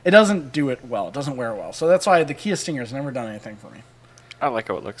just it doesn't do it well. It doesn't wear well. So that's why the Kia Stinger's never done anything for me. I like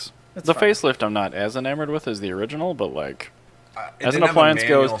how it looks. It's The fine. facelift I'm not as enamored with as the original, but like It as an didn't have a appliance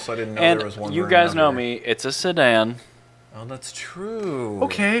manual, goes, so I didn't know and there was one you for guys know another. me, it's a sedan. Oh, that's true.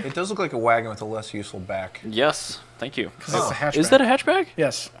 Okay. It does look like a wagon with a less useful back. Yes, thank you. 'Cause it's a hatchback. Is that a hatchback?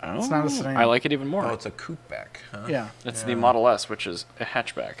 Yes, it's not Oh, a sedan. I like it even more. Oh, it's a coupe back, huh? Yeah. It's the Model S, which is a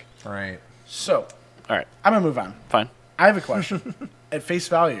hatchback. Right. So All right, I'm gonna move on. fine. I have a question. At face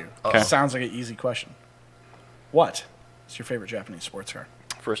value, Okay. sounds like an easy question. What is your favorite Japanese sports car?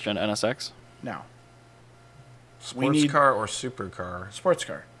 First gen NSX. Now, Sports need- car or supercar? sports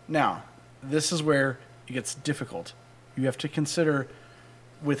car. Now, this is where it gets difficult. You have to consider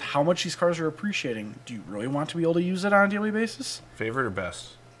with how much these cars are appreciating, do you really want to be able to use it on a daily basis? Favorite or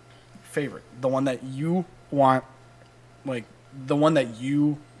best? Favorite. The one that you want, like, the one that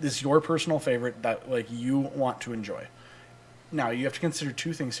you, is your personal favorite that, like, you want to enjoy. Now, you have to consider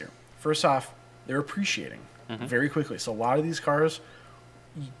two things here. First off, they're appreciating very quickly. So a lot of these cars,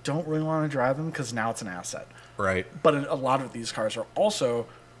 you don't really want to drive them because now it's an asset. Right. But a lot of these cars are also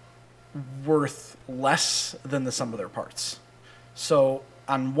worth less than the sum of their parts. So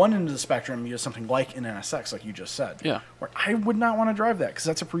on one end of the spectrum, you have something like an NSX, like you just said. Yeah. Where I would not want to drive that because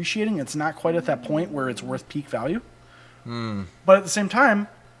that's appreciating. It's not quite at that point where it's worth peak value. But at the same time,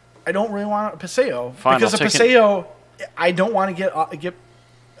 I don't really want a Paseo Fine, because I'll a take Paseo, I don't want to get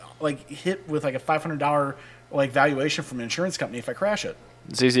like hit with like a $500 like valuation from an insurance company if I crash it.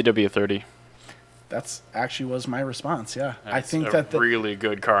 ZZW30. That's actually was my response. Yeah, I It's think a that really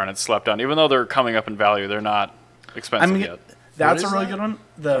good car, and it's slept on. Even though they're coming up in value, they're not I expensive mean, yet. that's What a is really that? good one.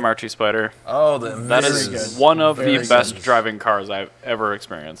 The Marchi Spider. Oh, the That Very is good. one of Very the best good. driving cars I've ever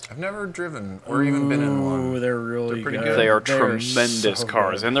experienced. I've never driven or even been in Ooh, one. they're really They're pretty good. good. They are They're tremendous so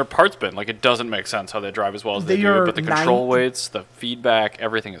cars, good. and their parts bin, like, it doesn't make sense how they drive as well as they They do. are But the control 9 weights, the feedback,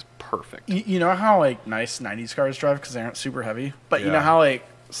 everything is perfect. You know how like nice '90s cars drive because they aren't super heavy, but you know Yeah. how like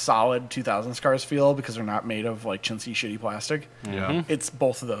solid 2000s cars feel because they're not made of like chintzy shitty plastic. Yeah. It's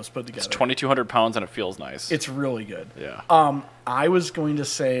both of those put together. It's 2,200 pounds, and it feels nice. It's really good. yeah. I was going to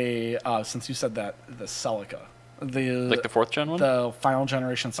say since you said that the Celica, Like the fourth gen one? the final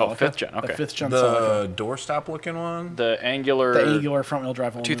generation Celica, fifth gen, okay. the fifth gen Celica, The doorstop looking one? The angular, the angular front wheel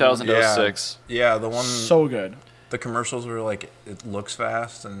drive, 2006. Yeah, the one. so good. The commercials were like, it looks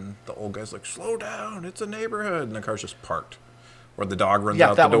fast, and the old guy's like, slow down, it's a neighborhood. And the car's just parked. Or the dog runs Yeah,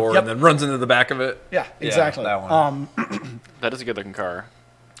 out the that one, door yep. and then runs into the back of it. Yeah, exactly. that one. That is a good looking car.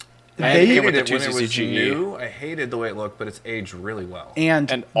 They And it came with hated the it when it was 2cc. new. I hated the way it looked, but it's aged really well. and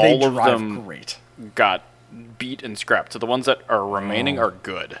And they all of drive them- great. Got beat and scrapped. So the ones that are remaining are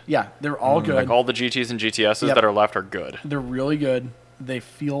good. Yeah, they're all good. Like all the GTs and GTSs Yep. that are left are good. They're really good. They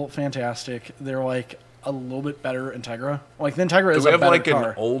feel fantastic. They're like a little bit better Integra. Like the Integra Do is we a have better like car.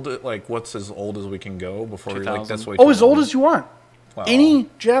 an old, like what's as old as we can go before we like 2000. that's way Oh, too as old as you want. Wow. Any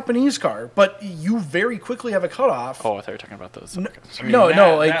Japanese car, but you very quickly have a cutoff. Oh, I thought you were talking about those. Okay. I mean, no,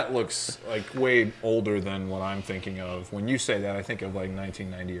 that, like that looks like way older than what I'm thinking of. When you say that, I think of like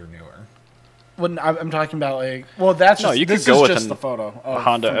 1990 or newer. when I'm talking about like, well, that's No, just, you could this go is with just an- the photo. A Of,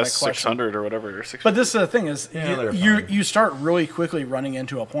 Honda from that question. S600 or whatever. But this is the thing is, Yeah, they're you fine. you start really quickly running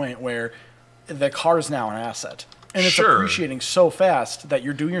into a point where the car is now an asset, and it's Sure. appreciating so fast that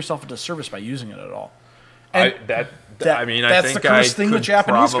you're doing yourself a disservice by using it at all. And I that- mean, I that's think the cursed I thing could with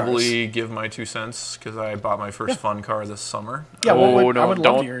Japanese probably give my 2 cents because I bought my first fun car this summer. yeah, Oh, well, no, I would love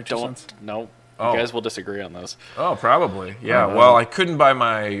don't, to hear your 2 don't, cents. no. Oh. You guys will disagree on this. Oh, probably. Yeah. Well, I couldn't buy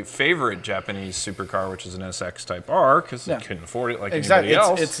my favorite Japanese supercar, which is an SX Type R, because Yeah. I couldn't afford it like Exactly, anybody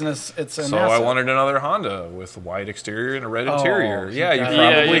else. it's an so I asset. wanted another Honda with a white exterior and a red Oh, interior. Yeah, you yeah, probably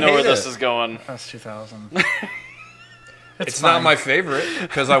Yeah, you know hate where this it. is going. That's 2000. It's not my favorite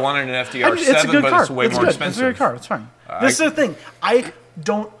because I wanted an I mean, it's a FDR7, good but car. it's way more good. expensive. It's a good car. It's fine. This is the thing. I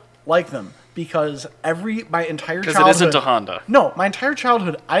don't like them because my entire childhood. Because it isn't a Honda. No, my entire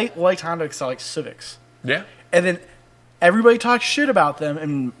childhood, I liked Honda because I liked Civics. Yeah. And then everybody talks shit about them,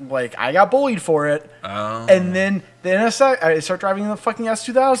 and like I got bullied for it. Oh. And then I start driving the fucking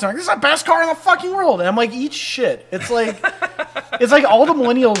S2000. Like, this is the best car in the fucking world, and I'm like, eat shit. It's like all the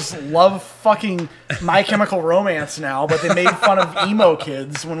millennials love fucking My Chemical Romance now, but they made fun of emo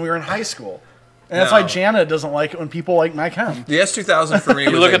kids when we were in high school. And that's why No. Jana doesn't like it when people like My Chem. The S2000 for me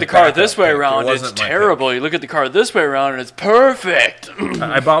was You look a at the car backup this way pick. It around, it's wasn't my pick. terrible. You look at the car this way around, and it's perfect.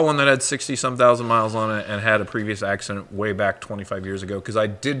 I bought one that had 60-some thousand miles on it and had a previous accident way back 25 years ago because I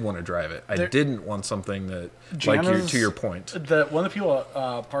did want to drive it. I didn't want something that, to your point. One of the people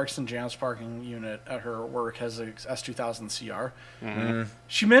parks in Jana's parking unit at her work has a S2000 CR. Mm-hmm.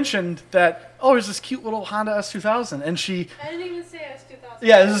 She mentioned that, there's this cute little Honda S2000, and she... I didn't even say S2000.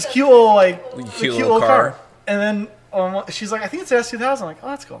 Yeah, this cute little Cute little car. And then she's like, I think it's an S2000. I'm like, oh,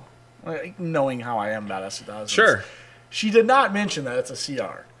 that's cool. Like, knowing how I am about S2000s. Sure. She did not mention that it's a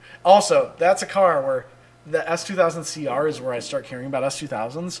CR. Also, that's a car where the S2000 CR is where I start caring about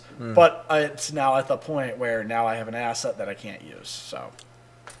S2000s, but it's now at the point where now I have an asset that I can't use. So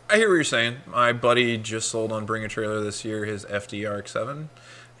I hear what you're saying. My buddy just sold on Bring a Trailer this year his FDRX7.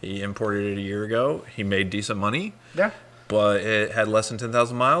 He imported it a year ago. He made decent money. yeah, But it had less than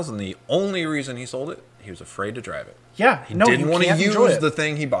 10,000 miles, and the only reason he sold it, he was afraid to drive it. yeah. He didn't want to can't enjoy use it. the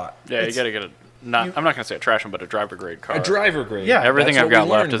thing he bought. Yeah, you got to get it. I'm not going to say a trash one, but a driver grade car. A driver grade. Yeah. Everything That's I've what got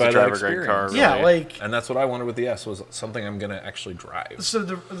we left learned is a by that driver grade car. experience. Yeah, really. like And that's what I wanted with the S, was something I'm going to actually drive. so.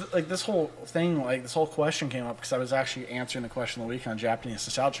 This whole thing, this whole question came up because I was actually answering the question of the week on Japanese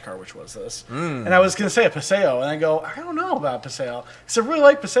nostalgia car, which was this, and I was gonna say a Paseo, and I go, I don't know about Paseo because I really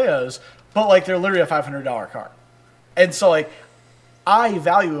like Paseos, but they're literally a $500 car, and so I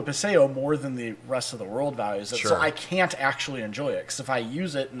value a Paseo more than the rest of the world values it, so Sure. I can't actually enjoy it because if I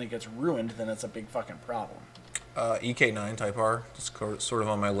use it and it gets ruined, then it's a big fucking problem. EK9 Type R, it's sort of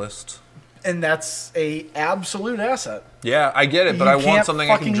on my list. And that's a absolute asset. Yeah, I get it, but I want can't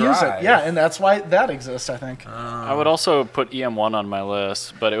something I can fucking use drive. it. Yeah, and that's why that exists, I think. I would also put EM1 on my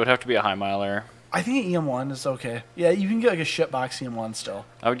list, but it would have to be a high miler. I think an EM1 is okay. Yeah, you can get a shitbox EM1 still.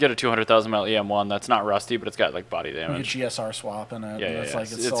 I would get a 200,000 mile EM1 that's not rusty, but it's got body You get damage. GSR swap in it. Yeah, and yeah,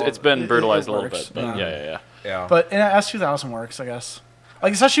 it's yeah. It's been brutalized a little works, bit, but yeah. Yeah. But an S2000 works, I guess.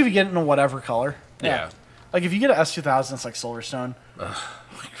 Especially if you get it in whatever color. Yeah. If you get an S2000, it's like Silverstone.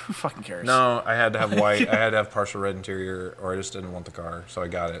 Who fucking cares? No, I had to have white. I had to have partial red interior, or I just didn't want the car, so I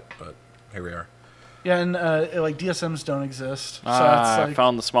got it. But here we are. Yeah, and DSMs don't exist. So I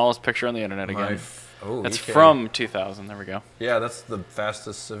found the smallest picture on the internet again. It's EK. from 2000. There we go. Yeah, that's the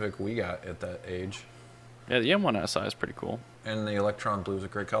fastest Civic we got at that age. Yeah, the M1 SI is pretty cool. And the Electron Blue is a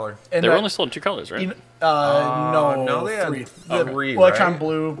great color. and They were that- only sold in two colors, right? no, they had three. three, Electron right?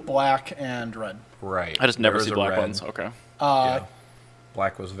 blue, black, and red. Right. I just never There see was a black red. ones. Okay. Yeah.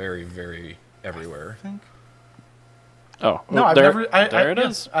 Black was very, very everywhere. Oh, No, I've there, never. there it yeah,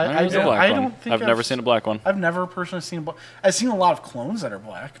 is. I There's a black I one. don't think I've never seen a black one. I've never personally seen a black. I've seen a lot of clones that are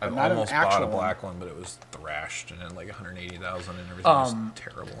black, but I've not almost an actual bought a one. black one, but it was thrashed and had like 180,000 and everything was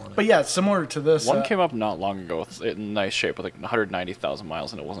terrible on it. But yeah, similar to this. One came up not long ago with in nice shape with like 190,000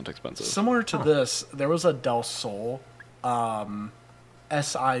 miles, and it wasn't expensive. Similar to this, there was a Del Sol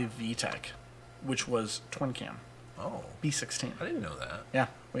SI VTEC, which was twin cam Oh, B16. I didn't know that. Yeah,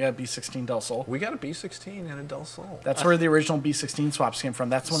 we had B16 Del Sol. We got a B16 and a Del Sol. That's where the original B16 swaps came from.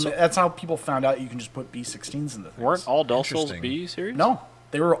 That's when. That's how people found out you can just put B16s into things. Weren't all Del Sols Interesting. B series? No,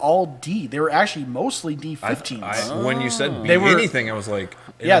 they were all D. They were actually mostly D15s. When you said B They were- anything, I was like,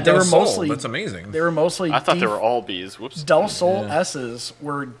 Yeah, they Del were Sol, mostly. That's amazing. They were mostly. I thought D, they were all Bs. Whoops. Del Sol S's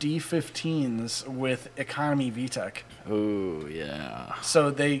were D15s with economy VTEC. Ooh, yeah. So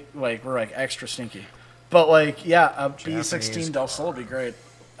they were extra stinky. But a Japanese B16 Del Sol would be great.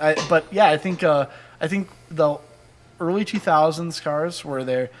 I think the early 2000s cars where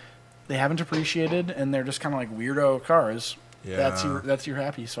they haven't appreciated and they're just kind of like weirdo cars. Yeah. That's your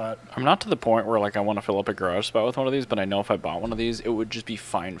happy spot. I'm not to the point where I want to fill up a garage spot with one of these, but I know if I bought one of these, it would just be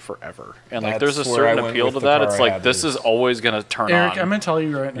fine forever. And there's a That's where I certain went appeal with to the that. car It's I like had this is- is always gonna turn Eric, on. I'm gonna tell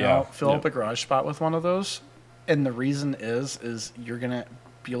you right now, Yeah. fill Yep. up a garage spot with one of those, and the reason is you're gonna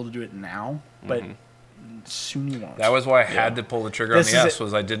be able to do it now, but soon you won't. That was why I had to pull the trigger on This the is S. it.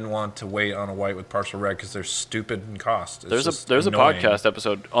 Was I didn't want to wait on a white with partial red because they're stupid in cost. It's There's just a annoying. podcast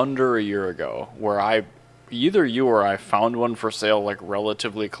episode under a year ago where either you or I found one for sale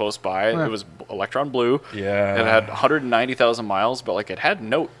relatively close by. Yeah. It was Electron Blue. Yeah. It had 190,000 miles, but like it had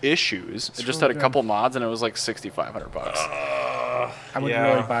no issues. It just really had a couple mods, and it was like $6,500. I would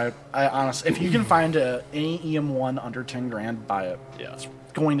really buy it. I honestly, if you can find any EM1 under 10 grand, buy it. Yeah. It's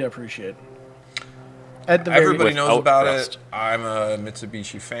going to appreciate. At the very Everybody knows about rust. it. I'm a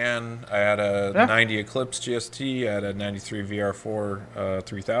Mitsubishi fan. I had a 90 Eclipse GST. I had a 93 VR4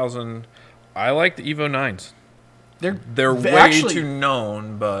 3000. I like the Evo 9s. They're way actually, too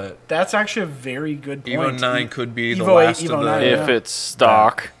known, but that's actually a very good point. Evo 9 could be the Evo 8, last Evo of 9, the... If it's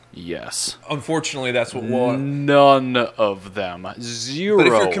stock, yes. Unfortunately, that's what will... None of them. Zero. But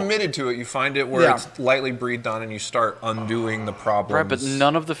if you're committed to it, you find it where Yeah. it's lightly breathed on and you start undoing the problems. Right, but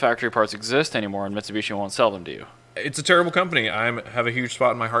none of the factory parts exist anymore, and Mitsubishi won't sell them to you. It's a terrible company. I have a huge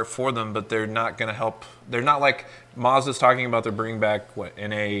spot in my heart for them, but they're not going to help. They're not like Mazda's talking about. They're bringing back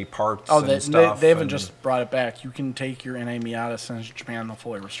NA parts and stuff. They haven't just brought it back. You can take your NA Miata, send it to Japan, they'll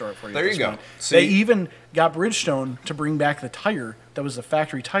fully restore it for you. There you go. They even got Bridgestone to bring back the tire that was the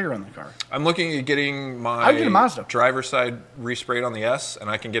factory tire on the car. I'm looking at getting I would get a my Mazda. driver's side resprayed on the S, and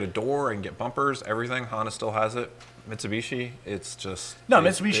I can get a door, I can get bumpers, everything. Honda still has it. Mitsubishi, it's just... No, they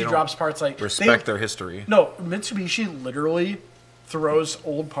Mitsubishi don't drops parts like... respect their history. No, Mitsubishi literally throws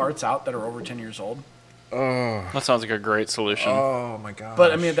old parts out that are over 10 years old. That sounds like a great solution. Oh, my God.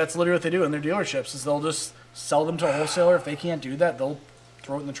 But, I mean, that's literally what they do in their dealerships is they'll just sell them to a wholesaler. If they can't do that, they'll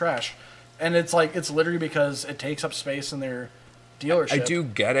throw it in the trash. And it's like, it's literally because it takes up space in their dealership. I do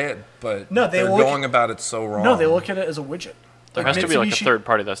get it, but No, they're going about it so wrong. No, they look at it as a widget. There has to be like a third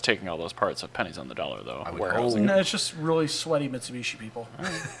party that's taking all those parts at pennies on the dollar, though. Warehousing. No, it's just really sweaty Mitsubishi people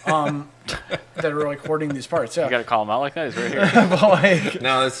that are like hoarding these parts. Yeah, You got to call him out like that? He's right here. but like,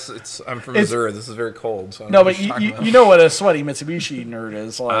 No, I'm from Missouri. This is very cold. So I don't no, know but what you're talking about. you know what a sweaty Mitsubishi nerd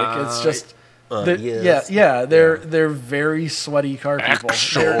is like. It's just. They're very sweaty car people.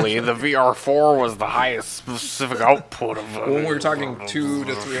 Actually, the VR4 was the highest specific output of it. When we were talking 200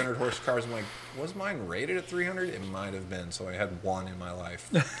 to 300 horse cars, I'm like, was mine rated at 300? It might have been. So I had one in my life.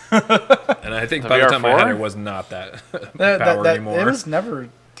 And I think by the time I had it, it was not that power anymore. It was never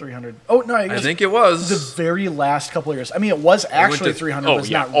 300. Oh, no, I think it was. the very last couple of years. I mean, it was actually 300. Oh, was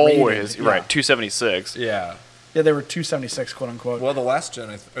yeah, not always. rated. Right, 276. Yeah. Yeah, they were 276, quote unquote. Well, the last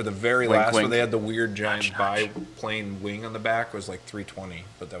gen, or the very Wink, last, where wink. they had the weird giant biplane wing on the back, was like 320.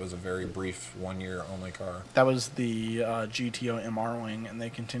 But that was a very brief 1 year only car. That was the GTO MR wing, and they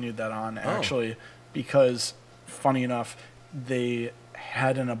continued that on Oh. actually because, funny enough, they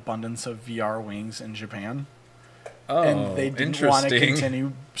had an abundance of VR wings in Japan. Oh, And they didn't want to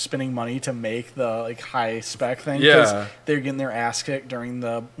continue spending money to make the like high spec thing because Yeah. they're getting their ass kicked during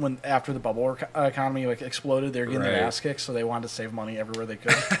after the bubble economy like exploded. They're getting their Right. ass kicked, so they wanted to save money everywhere they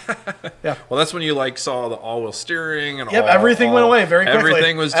could. Yeah. Well, that's when you saw the all-wheel steering and Yep. Everything went away very quickly.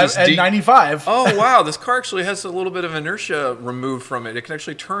 Everything was just at 95. Oh wow, this car actually has a little bit of inertia removed from it. It can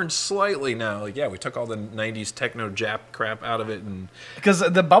actually turn slightly now. Like, yeah, we took all the '90s techno Jap crap out of it, and Because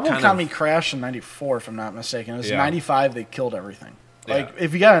the bubble kind economy of- crashed in 94, if I'm not mistaken. It was Yeah. 95, they killed everything. Like, Yeah.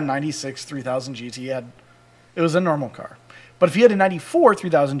 if you got a 96 3000 GT, it was a normal car. But if you had a 94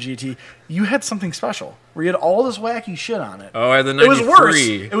 3000 GT, you had something special, where you had all this wacky shit on it. oh, I had the It was worse.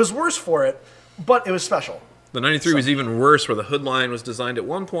 '93. It was worse for it, but it was special. The '93 was even worse, where the hood line was designed at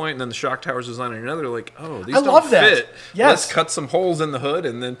one point, and then the shock tower was designed at another. Like, oh, these I don't love that. fit. Yes. Let's cut some holes in the hood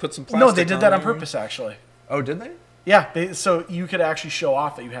and then put some plastic. No, they did that on there. purpose, actually. Oh, did they? Yeah, so you could actually show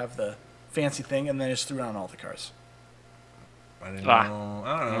off that you have the fancy thing, and then just threw it on all the cars. I didn't Ah. know.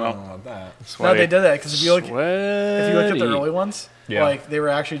 I don't know about that. No, they did that because if you look at the Sweaty. early ones, Yeah. like they were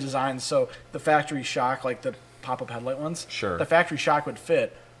actually designed so the factory shock, like the pop-up headlight ones, Sure. the factory shock would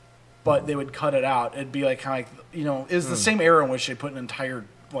fit, but they would cut it out. It'd be like kind of like it was Hmm. the same era in which they put an entire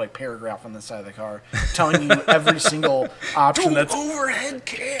like paragraph on the side of the car telling you every single option that's overhead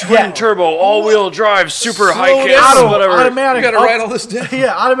cam. yeah, Turbo, all-wheel drive, super high Slow case, down, whatever. automatic. You got to write all this down.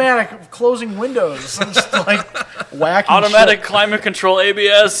 Yeah, automatic closing windows, and just like wacky Automatic shit. climate control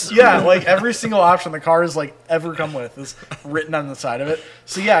ABS. Yeah, like every single option the car has like ever come with is written on the side of it.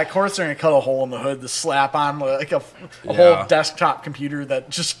 So yeah, of course they're gonna cut a hole in the hood to slap on like a Yeah. whole desktop computer that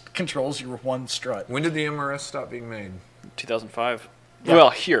just controls your one strut. When did the MRS stop being made? 2005. Yeah. Well,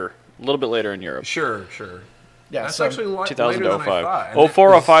 here. A little bit later in Europe. Sure. Yeah, That's so actually later 2000 than to I 05. thought.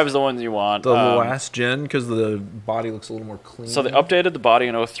 04, 05 is the one you want. The last gen, because the body looks a little more clean. So they updated the body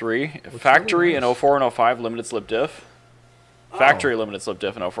in 03. Factory really nice. in 04 and 05, limited slip diff. Factory limited slip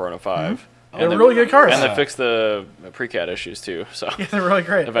diff in 04 and 05. they're really good cars. And they fixed the pre-cat issues too. So Yeah, they're really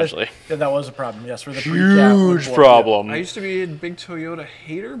great. Eventually. Yeah, that was a problem. Yes, for the pre-cat would huge blow. problem. I used to be a big Toyota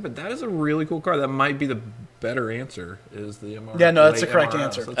hater, but that is a really cool car. That might be the better answer is the MRS. Yeah, no, that's the correct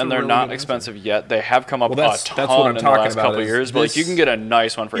answer. And they're not expensive yet. They have come up a ton that's what I'm in the talking last about couple of is years, but like you can get a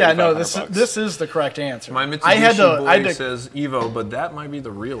nice one for Yeah, no, $8,500. this is the correct answer. My Mitsubishi I had to says Evo, but that might be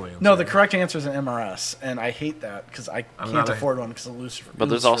the real answer. No, the correct answer is an MRS, and I hate that because I I'm can't not a- afford one because of Lucifer. But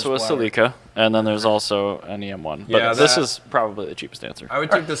there's also a Celica, and then there's also an EM1. But Yeah, this that- is probably the cheapest answer. I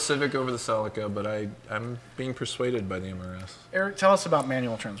would take the Civic over the Celica, but I'm being persuaded by the MRS. Eric, tell us about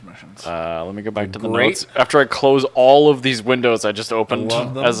manual transmissions. Let me go back to the Great. notes. After I close all of these windows I just opened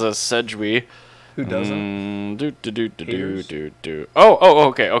Love them. as a Sedgwi. Who doesn't?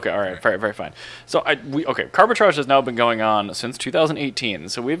 Okay, all right, very fine. So Carbitrage has now been going on since 2018.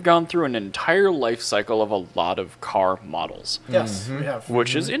 So we've gone through an entire life cycle of a lot of car models, Yes, we have.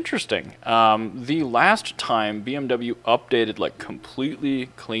 which is interesting. The last time BMW updated, like completely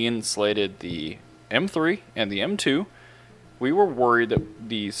clean slated the M3 and the M2, we were worried that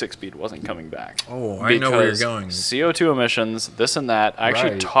the 6-speed wasn't coming back. Oh, I know where you're because going. CO2 emissions, this and that. I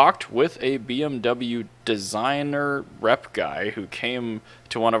actually Right. talked with a BMW designer rep guy who came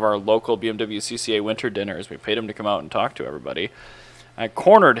to one of our local BMW CCA winter dinners. We paid him to come out and talk to everybody. I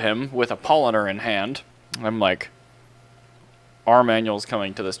cornered him with a polliner in hand. I'm like, our manual's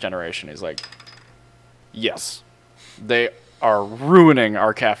coming to this generation. He's like, yes, they are ruining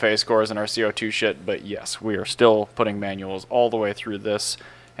our cafe scores and our CO2 shit, but yes, we are still putting manuals all the way through this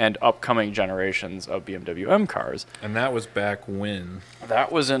and upcoming generations of BMW M cars. And that was back when?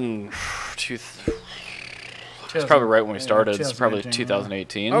 That was in it's probably right when we started. It's probably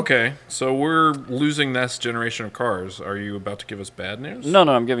 2018, 2018. Okay, so we're losing this generation of cars. Are you about to give us bad news? No,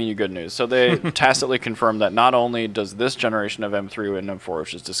 I'm giving you good news. So they tacitly confirmed that not only does this generation of M3 and M4,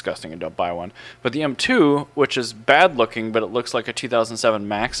 which is disgusting and don't buy one, but the M2, which is bad looking, but it looks like a 2007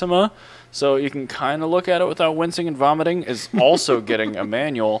 Maxima, so you can kind of look at it without wincing and vomiting, is also getting a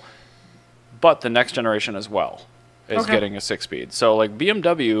manual, but the next generation as well is getting a 6-speed. So like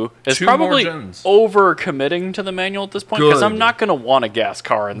BMW is 2 more probably gens. over committing to the manual at this point, because I'm Good. not going to want a gas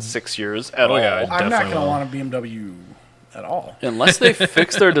car in 6 years at all. yeah. I'm not Definitely going to will. want a BMW at all. Unless they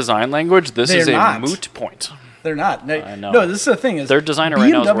fix their design language, this is They're a not. moot point. They're not. I know. No, this is the thing. Is Their designer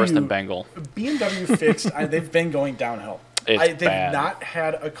right now is worse than Bengal. BMW fixed. They've been going downhill. It's they've bad. not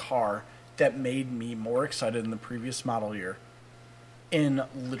had a car that made me more excited than the previous model year in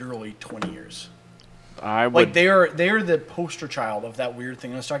literally 20 years. I would. Like they are the poster child of that weird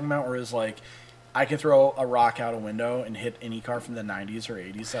thing I was talking about, where it's like I can throw a rock out a window and hit any car from the 90s or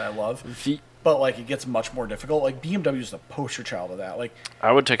 80s that I love. But like it gets much more difficult. Like BMW is the poster child of that. Like,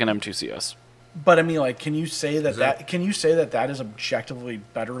 I would take an M2 CS. but I mean, like, can you say that can you say that is objectively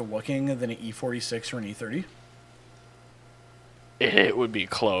better looking than an E46 or an E30? It would be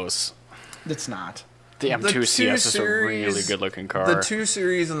close. It's not. The M2 2 CS is a really Series- good looking car. The 2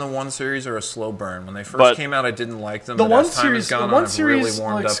 Series and the 1 Series are a slow burn. When they first But- came out, I didn't like them. The but 1 as time Series- has gone the 1 on, I've really Series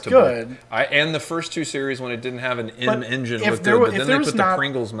warmed looks up to good. And the first 2 Series, when it didn't have an M But engine, if looked there good. wa- But if then there they was put not- the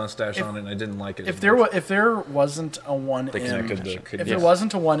Pringles mustache on it, and I didn't like it. If as there much. if there wasn't a 1M, connected the- if yes. there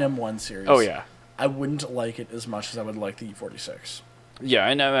wasn't a 1M1 series, Oh, yeah. I wouldn't like it as much as I would like the E46. Yeah,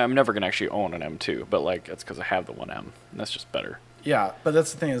 I know, I'm never going to actually own an M2, but like it's because I have the 1M. And that's just better. Yeah, but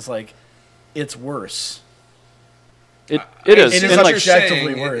that's the thing is like, it's worse. It is. It is and, what like, you're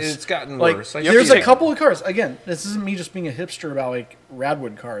objectively saying. worse. It's gotten Like, worse. I there's see a it. couple of cars. Again, this isn't me just being a hipster about like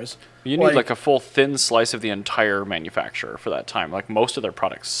Radwood cars. you need like a full thin slice of the entire manufacturer for that time. Like most of their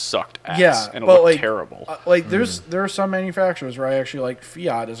products sucked ass. Yeah, and it but looked like terrible. there are some manufacturers where I actually like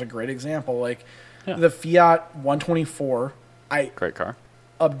Fiat is a great example. Like the Fiat 124, I Great car.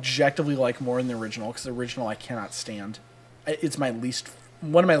 objectively like more than the original because the original I cannot stand. It's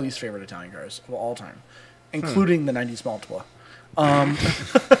one of my least favorite Italian cars of all time, including the 90s Multipla.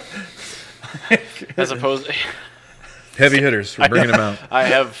 As opposed, Heavy hitters. We're bringing them out. I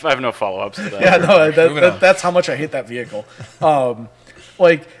have no follow-ups to that. Yeah, no, Moving on. that's how much I hate that vehicle.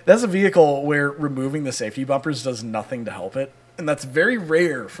 Like that's a vehicle where removing the safety bumpers does nothing to help it. And that's very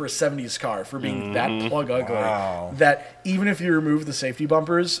rare for a 70s car for being that plug ugly. Wow. That even if you remove the safety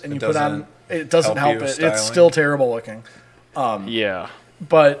bumpers and you put on, doesn't it doesn't help help you it. styling? It's still terrible looking. Yeah.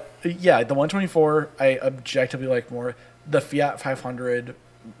 But yeah, the 124 I objectively like more. The Fiat 500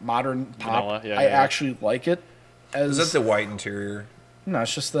 modern pop, Vanilla, yeah, I yeah. actually like it. Is that the white interior? No,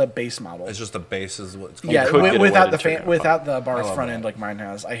 it's just the base model. It's just the base is what it's called. Yeah, could get a without white the interior. without the bar love front that. end like mine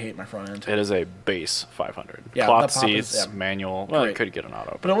has. I hate my front end. It is a base 500. Yeah, Cloth the pop is- seats, yeah. manual. Well, Great. you could get an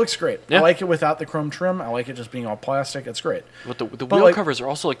auto. But it looks great. Yeah. I like it without the chrome trim. I like it just being all plastic. It's great. But the But, wheel like- covers are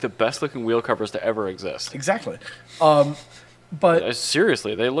also like the best looking wheel covers to ever exist. Exactly. But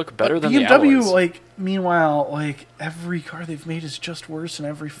seriously, they look better than the BMW, alloys. like, meanwhile, like, every car they've made is just worse in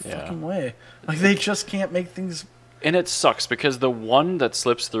every fucking way. Like, they just can't make things... And it sucks, because the one that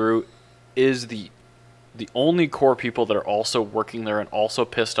slips through is the only core people that are also working there and also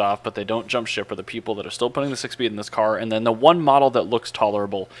pissed off, but they don't jump ship, are the people that are still putting the 6-speed in this car, and then the one model that looks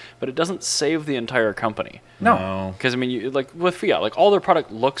tolerable, but it doesn't save the entire company. No. Because, I mean, like, with Fiat, like, all their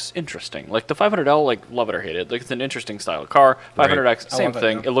product looks interesting. Like, the 500L, like, love it or hate it. Like, it's an interesting style of car. 500X, same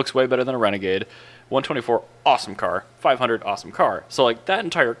thing. It looks way better than a Renegade. 124, awesome car. 500, awesome car. So, like, that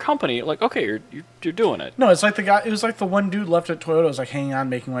entire company, like, okay, you're doing it. No, it's like the guy. It was like the one dude left at Toyota was like hanging on,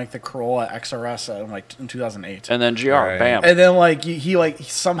 making like the Corolla XRS in 2008. And then GR, bam. And then like he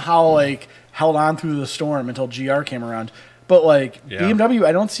somehow like held on through the storm until GR came around. But like BMW,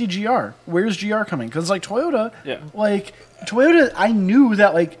 I don't see GR. Where's GR coming? Because like Toyota, I knew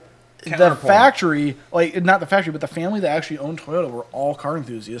that like the factory, like not the factory, but the family that actually owned Toyota were all car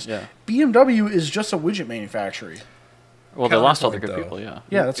enthusiasts. Yeah. BMW is just a widget manufacturer. Well, they lost all the good people, yeah.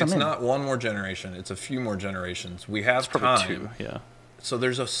 Yeah, that's what I mean. It's not one more generation. It's a few more generations. We have Probably time. 2, yeah. So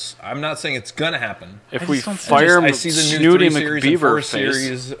I'm not saying it's going to happen. If I we just don't- fire I see the new Snooty 3 Series and 4 McBeaver face,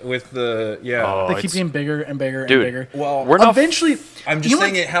 Series with the, They keep getting bigger and bigger Dude, and bigger. Well, we're not Eventually, I'm just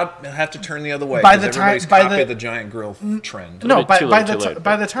saying it have to turn the other way. By 'cause the time- everybody's by copied the- the giant grill trend. no, Too late,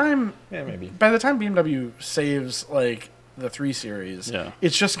 by the time maybe. by the time BMW saves like the 3 Series,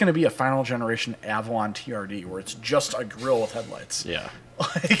 it's just going to be a final generation Avalon TRD where it's just a grill with headlights. Yeah.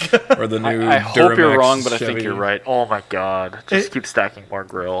 Like, Or the new I hope you're Duramax wrong, but I Chevy. think you're right. Oh my god. Just keep stacking more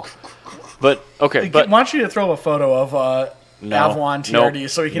grill. But, okay, but... I want you to throw a photo of Avalon TRD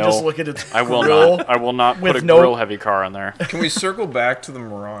so you can just look at its grill. I will not put a no- grill-heavy car on there. Can we circle back to the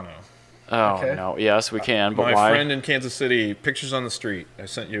Murano? Oh, Okay. no. Yes, we can, but My why? friend in Kansas City, pictures on the street. I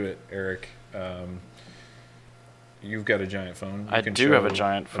sent you it, Eric. You've got a giant phone. You I can do have a show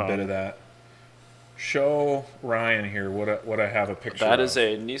giant A phone. bit of that. Show Ryan here what I have a picture of. That is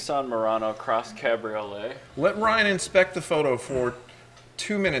a Nissan Murano Cross Cabriolet. Let Ryan inspect the photo for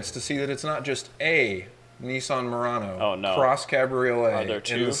 2 minutes to see that it's not just a Nissan Murano Cross Are Cabriolet there in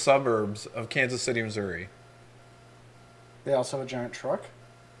two? the suburbs of Kansas City, Missouri. They also have a giant truck.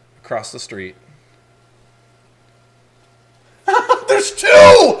 Across the street. There's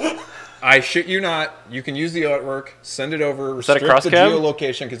 2! I shit you not. You can use the artwork, send it over, that a restrict cross the cab?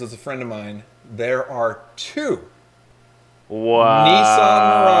 geolocation because it's a friend of mine. There are 2 Wow.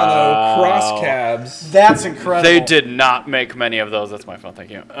 Nissan Murano cross cabs. That's incredible. They did not make many of those. That's my phone.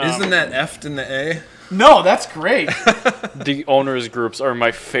 Thank you. Isn't that F'd in the A? No, that's great. The owners groups are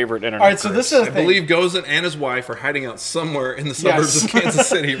my favorite internet All right, so groups. this is I the thing. believe Gozen and his wife are hiding out somewhere in the suburbs Yes. of Kansas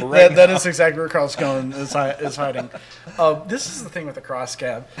City right That now. is exactly where Carl's going is hiding. This is the thing with the cross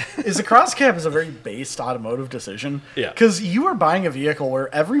cab. Is the cross cab is a very based automotive decision. Yeah. Because you are buying a vehicle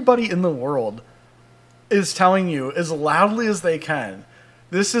where everybody in the world is telling you as loudly as they can,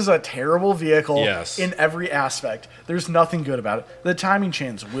 this is a terrible vehicle in every aspect. There's nothing good about it. The timing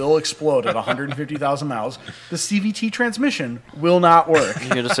chains will explode at 150,000 miles. The CVT transmission will not work. You're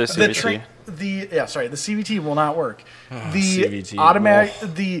going to say CVT. The CVT will not work. The CVT, automatic,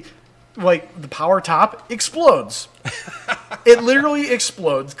 the power top explodes. It literally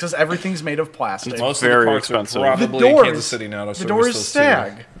explodes because everything's made of plastic. Most very of the parts expensive. are The probably in doors, Kansas City now to the service doors those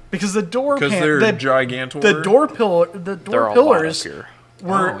sag because the door because pan- they're the, gigantor. the door pillar, the They're door all pillars bought up here.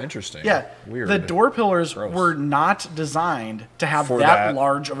 were interesting. Yeah, Weird. the door pillars Gross. were not designed to have For that that.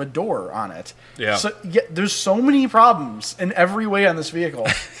 large of a door on it. Yeah. So there's so many problems in every way on this vehicle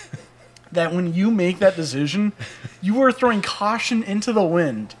that when you make that decision, you are throwing caution into the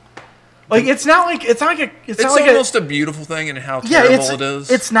wind. Like it's It's almost a beautiful thing in how terrible it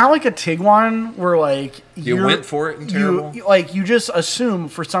is. It's not like a Tiguan where like You went for it and terrible? You just assume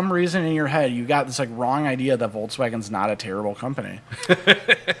for some reason in your head you got this like wrong idea that Volkswagen's not a terrible company.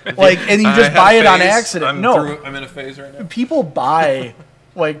 And you just buy it on accident. I'm in a phase right now. People buy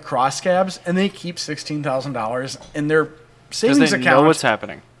like cross cabs and they keep $16,000 in their savings Because they account know what's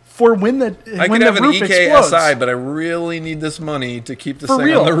happening. for when the I when could the have an roof explodes. EKSI, but I really need this money to keep this For thing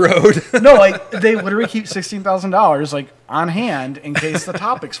real. on the road. No, like they literally keep $16,000 like on hand in case the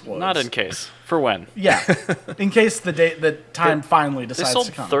top explodes. Not in case. For when? Yeah, in case the time finally They decides sold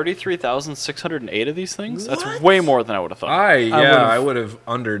to come. 33,608 of these things? What? That's way more than I would have thought. I would have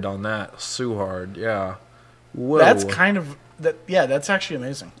undered on that so hard. Yeah. Whoa. That's kind of that. Yeah, that's actually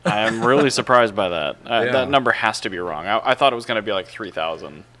amazing. I'm really surprised by that. Yeah. That number has to be wrong. I thought it was going to be like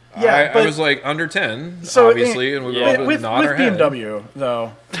 3,000. Yeah, I was like under 10, So obviously, and we were all with nod our head. BMW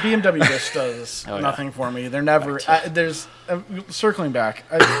though, BMW just does nothing for me. They're never. Circling back,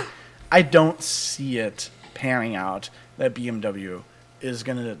 I don't see it panning out. that BMW is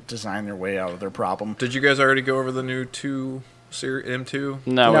going to design their way out of their problem. Did you guys already go over the new M2?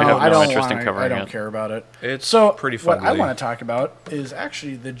 No, we have I no don't interest in want. covering I don't it. care about it. It's So pretty what fun. I want to talk about is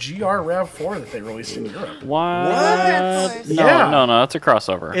actually the GR RAV4 that they released in Europe. What? RAV4s. No, Yeah. no, that's a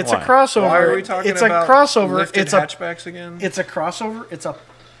crossover. It's Why? a crossover. Why are we talking it's about a crossover. lifted It's a hatchbacks again? It's a crossover. It's a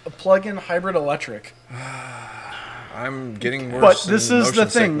plug-in hybrid electric. I'm getting worse. But this and is the motion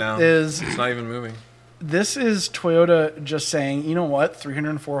sick thing, now. is- it's not even moving. This is Toyota just saying, you know what,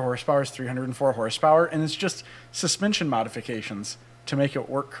 304 horsepower is 304 horsepower, and it's just suspension modifications to make it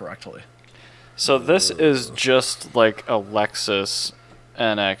work correctly. So this is just like a Lexus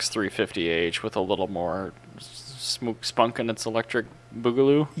NX 350h with a little more spunk in its electric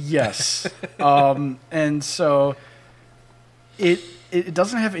boogaloo. Yes. And so it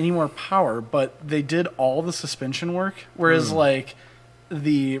doesn't have any more power, but they did all the suspension work, whereas like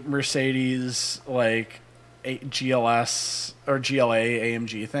the Mercedes like GLS or GLA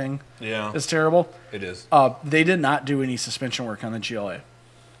AMG thing Yeah, is terrible. it is. They did not do any suspension work on the GLA.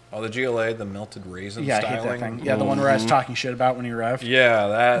 Oh, the GLA, the melted raisin Yeah, I styling. hate that thing. Yeah, the one where I was talking shit about when you arrived. Yeah,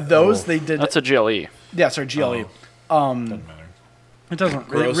 that. Those they did. That's a GLE. Yeah, sorry, GLE. Doesn't matter. It doesn't.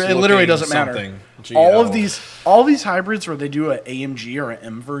 Gross It literally looking doesn't matter. something. All GL. of these hybrids where they do an AMG or an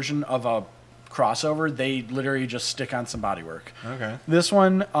M version of a crossover, they literally just stick on some bodywork. Okay. This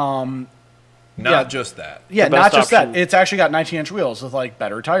one, Not yeah. just that. yeah, The best not just option- that. It's actually got 19-inch wheels with like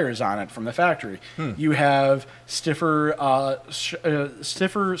better tires on it from the factory. You have stiffer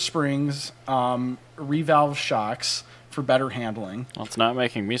springs, revalve shocks for better handling. Well, it's not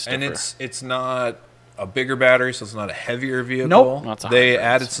making me stiffer. And it's not a bigger battery, so it's not a heavier vehicle. Nope. That's a They hybrid.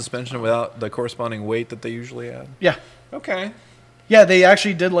 added suspension without the corresponding weight that they usually add. Yeah. Okay. Yeah, they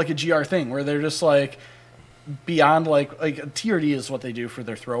actually did like a GR thing where they're just like beyond like TRD is what they do for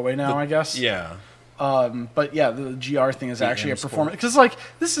their throwaway now, I guess. Yeah. But yeah, the GR thing is The actually M a Sport. performance because like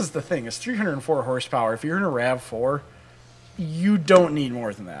this is the thing, it's 304 horsepower. If you're in a RAV4, you don't need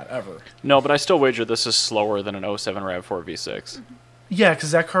more than that ever. No, but I still wager this is slower than an 07 RAV4 V6. Yeah,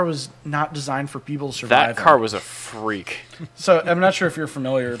 because that car was not designed for people to survive. That car in. was a freak. So I'm not sure if you're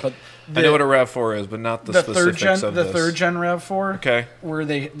familiar, but I know what a RAV4 is, but not the third gen, specifics of the this. third gen RAV4. Okay. Where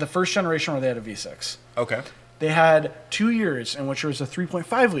the first generation where they had a V6. Okay. They had 2 years in which there was a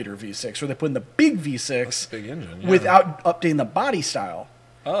 3.5 liter V6 where they put in the big V6 Big engine. Yeah. without updating the body style.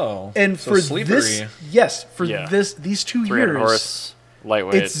 Oh. And so for sleepery. this, yes, for Yeah. these 2 300 years, horse,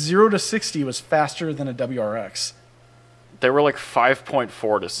 lightweight. it's 0 to 60 was faster than a WRX. They were like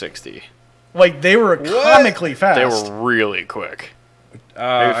 5.4 to 60. Like they were comically fast. They were really quick.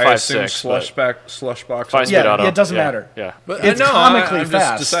 I 5.6, assume slush box. Five-speed Yeah, auto. it doesn't matter. Yeah. But It's no, comically I'm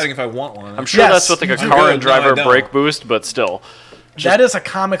fast. just deciding if I want one. I'm sure Yes, that's with like a you car do. and No, I driver don't. brake boost, but still. That is a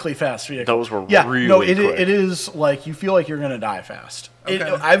comically fast vehicle. Those were really no. really quick. It is like you feel like you're gonna die fast. Okay.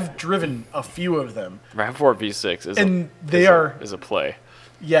 I've driven a few of them. RAV4 V6 is And they is are- is a play.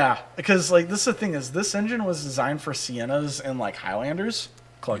 Yeah, because like this is the thing is this engine was designed for Siennas and like Highlanders,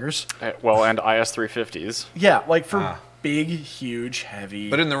 Cluggers. Well, and IS350s. Yeah, like for big, huge,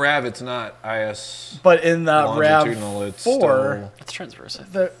 heavy. But in the RAV, it's not IS. But in the longitudinal, it's RAV4, still- It's transverse. I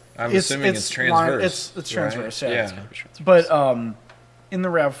think. the, I'm assuming it's transverse. It's right? transverse, yeah. Yeah. But in the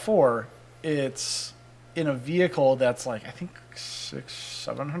RAV4, it's in a vehicle that's like I think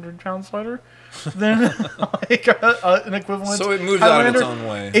 600-700 pounds lighter than like an equivalent. So it moves out of its Highlander. own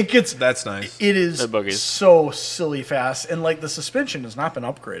way. It gets. That's nice. It is The boogies. so silly fast, and like the suspension has not been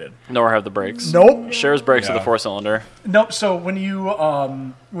upgraded. Nor have the brakes. Nope. Shares brakes with Yeah. a 4-cylinder. Nope. So when you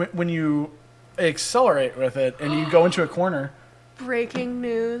when you accelerate with it and you go into a corner, Breaking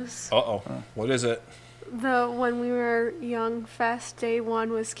news. Uh-oh. What is it? The When We Were Young Fest Day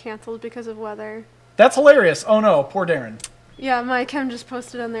 1 was canceled because of weather. that's hilarious. Oh no, poor Darren. Yeah, my Chem just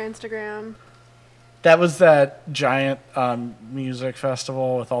posted on their Instagram. That was that giant music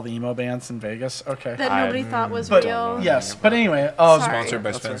festival with all the emo bands in Vegas. Okay. That nobody thought was But real. yes, but anyway, Sorry. Sponsored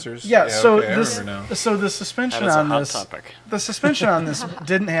by That's right. Spencer's? yeah. So okay, I this, remember now. so the suspension That is a on hot this, topic. the suspension on this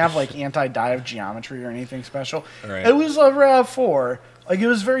didn't have like anti-dive geometry or anything special. Right. It was a RAV4. Like it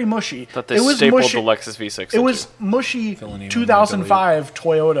was very mushy. That they it was stapled mushy. the Lexus V6 It was mushy Filling in 2005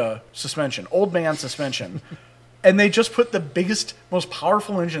 Toyota suspension, old man suspension. And they just put the biggest, most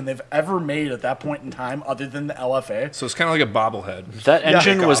powerful engine they've ever made at that point in time, other than the LFA. So it's kind of like a bobblehead. That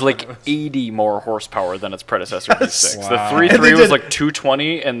engine Yeah. was like 80 more horsepower than its predecessor V6. Wow. The And 3.3 they was did- like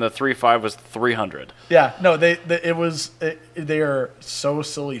 220 and the 3.5 was 300. Yeah, no, they are so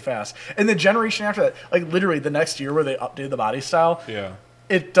silly fast. And the generation after that, like literally the next year where they updated the body style, Yeah.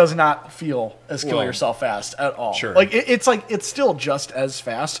 it does not feel as kill yourself fast at all. Sure. Like it's still just as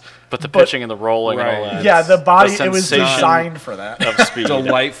fast. But the pitching and the rolling and all Right. that. Yeah, the body the it was sensation designed for that. of speed.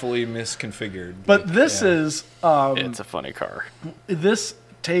 Delightfully misconfigured. But this is It's a funny car. this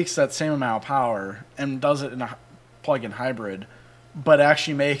takes that same amount of power and does it in a plug-in hybrid, but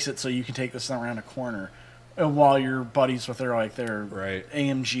actually makes it so you can take this around a corner, and while your buddies with their Right.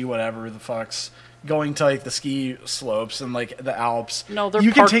 AMG whatever the fuck's going to like the ski slopes and like the Alps. No, they're you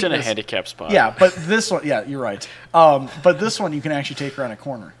can parked take in a this- handicap spot. Yeah, but this one, yeah, you're right. But this one you can actually take around a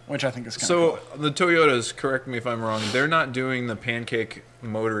corner, which I think is kind of So cool. the Toyotas, correct me if I'm wrong, they're not doing the pancake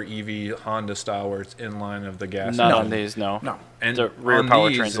motor EV Honda style where it's in line of the gas. Not engine. on these, no. No. And the rear on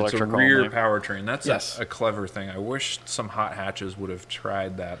powertrain's these, electrical it's a rear only. powertrain. That's Yes. a clever thing. I wish some hot hatches would have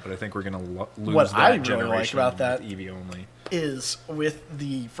tried that, but I think we're going to lose What that I really like generation about that with EV only. Is with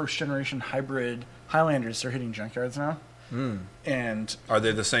the first generation hybrid Highlanders, they're hitting junkyards now. And Are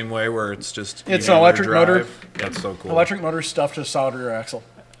they the same way where it's just It's EV an electric drive? motor. That's so cool. electric motor stuffed to a solid rear axle.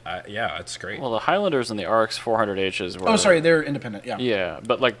 Yeah, it's great. Well, the Highlanders and the RX 400Hs were. Oh, sorry, they're independent. Yeah. Yeah,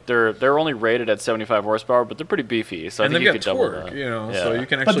 but like they're only rated at 75 horsepower, but they're pretty beefy. So and I they've think you got could double torque, that. so Yeah. you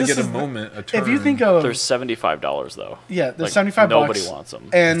can But actually this get a is the- moment, a turn. If you think of They're $75 though. yeah, the Like, 75 nobody bucks. wants them.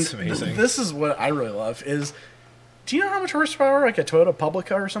 And That's amazing. this is what I really love is, do you know how much horsepower like a Toyota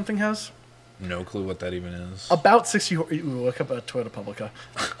Publica or something has? No clue what that even is. About 60. Ooh, look up a Toyota Publica.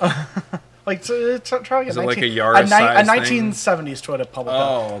 Like try Is it like a Yaris a size 1970s Toyota Publica.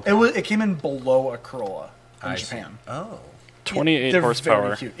 Oh, okay. It came in below a Corolla in I see. Japan. Oh. 28 They're horsepower.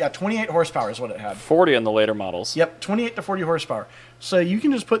 Very cute. Yeah, 28 horsepower is what it had. 40 on the later models. Yep, 28 to 40 horsepower. So you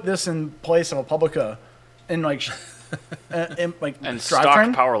can just put this in place of a Publica and like like And stock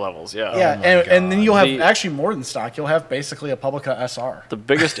drivetrain. power levels, yeah. Yeah, my and then you'll have The- actually more than stock. You'll have basically a Publica SR. The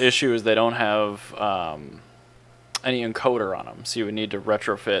biggest issue is they don't have any encoder on them, so you would need to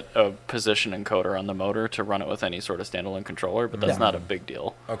retrofit a position encoder on the motor to run it with any sort of standalone controller, but that's Yeah. not a big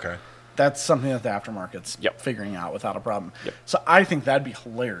deal. Okay. That's something that the aftermarket's Yep. figuring out without a problem. Yep. So I think that'd be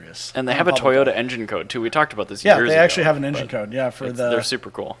hilarious. And they on have a Publica. Toyota engine code, too. We talked about this Yeah, years they ago. actually have an engine but code. Yeah, for they're super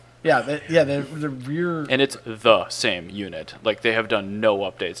cool. the rear. And it's the same unit. Like, they have done no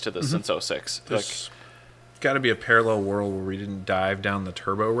updates to this Mm-hmm. since 06. Like, There's got to be a parallel world where we didn't dive down the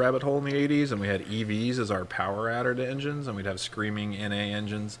turbo rabbit hole in the 80s and we had EVs as our power adder to engines and we'd have screaming NA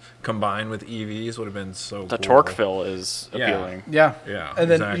engines combined with EVs would have been so the cool. torque fill is Yeah. appealing. Yeah. Yeah, And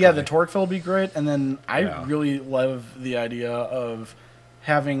then exactly. the torque fill would be great. And then I Yeah. really love the idea of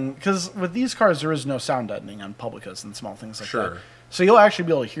having, because with these cars there is no sound deadening on Publicas and small things like that. Sure. So you'll actually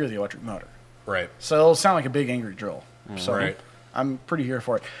be able to hear the electric motor. Right. So it'll sound like a big angry drill. So Right. I'm pretty here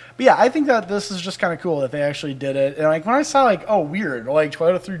for it. But yeah, I think that this is just kind of cool that they actually did it. And like when I saw like, oh weird, like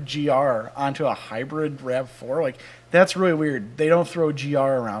Toyota threw GR onto a hybrid RAV4, like that's really weird. They don't throw GR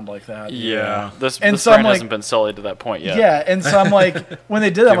around like that. Yeah. This And this so I'm brand like- hasn't been sullied to that point yet. Yeah, and so I'm like, when they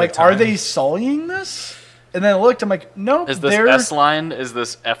did it, I'm Give it like, are time. they sullying this? And then I looked, I'm like, no, Is this they're S line? Is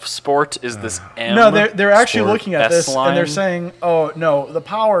this F Sport? Is this M? no, they're actually Sport looking at this and they're S-line? saying, oh no, the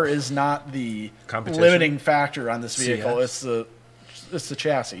power is not the Competition? limiting factor on this vehicle. CS? It's the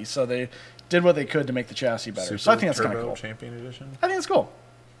chassis. So they did what they could to make the chassis better. Super So I think that's kind of Turbo cool. Champion Edition. I think it's cool.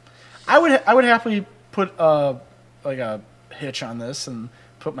 I would happily put like a hitch on this and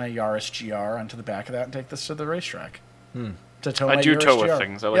put my Yaris GR onto the back of that and take this to the racetrack. To tow I my do Yaris tow with GR.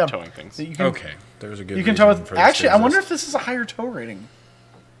 things. I like Yeah. towing things. You can, Okay. There's a good You can tow reason with. for this Actually, to I wonder if exist. this is a higher tow rating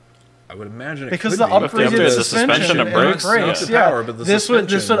I would imagine it because could the be. With the upgraded upgraded suspension suspension and and brakes, brakes. not the Yeah, power, but the this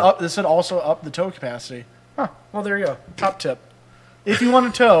suspension. would also up the tow capacity. Huh. Well, there you go. Top tip. If you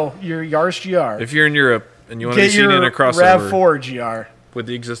want to tow your Yaris GR, If you're in Europe and you want to be get seen your in a crossover RAV4 GR. with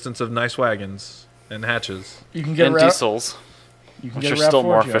the existence of nice wagons and hatches, You can get And a RAV, diesels, you can which get are a still RAV4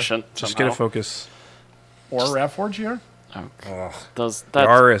 more GR. efficient. just somehow. get a Focus. Or a RAV4 GR. Those The that's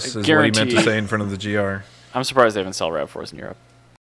RS is what he meant to guaranteed. say in front of the GR. I'm surprised they even sell RAV4s in Europe.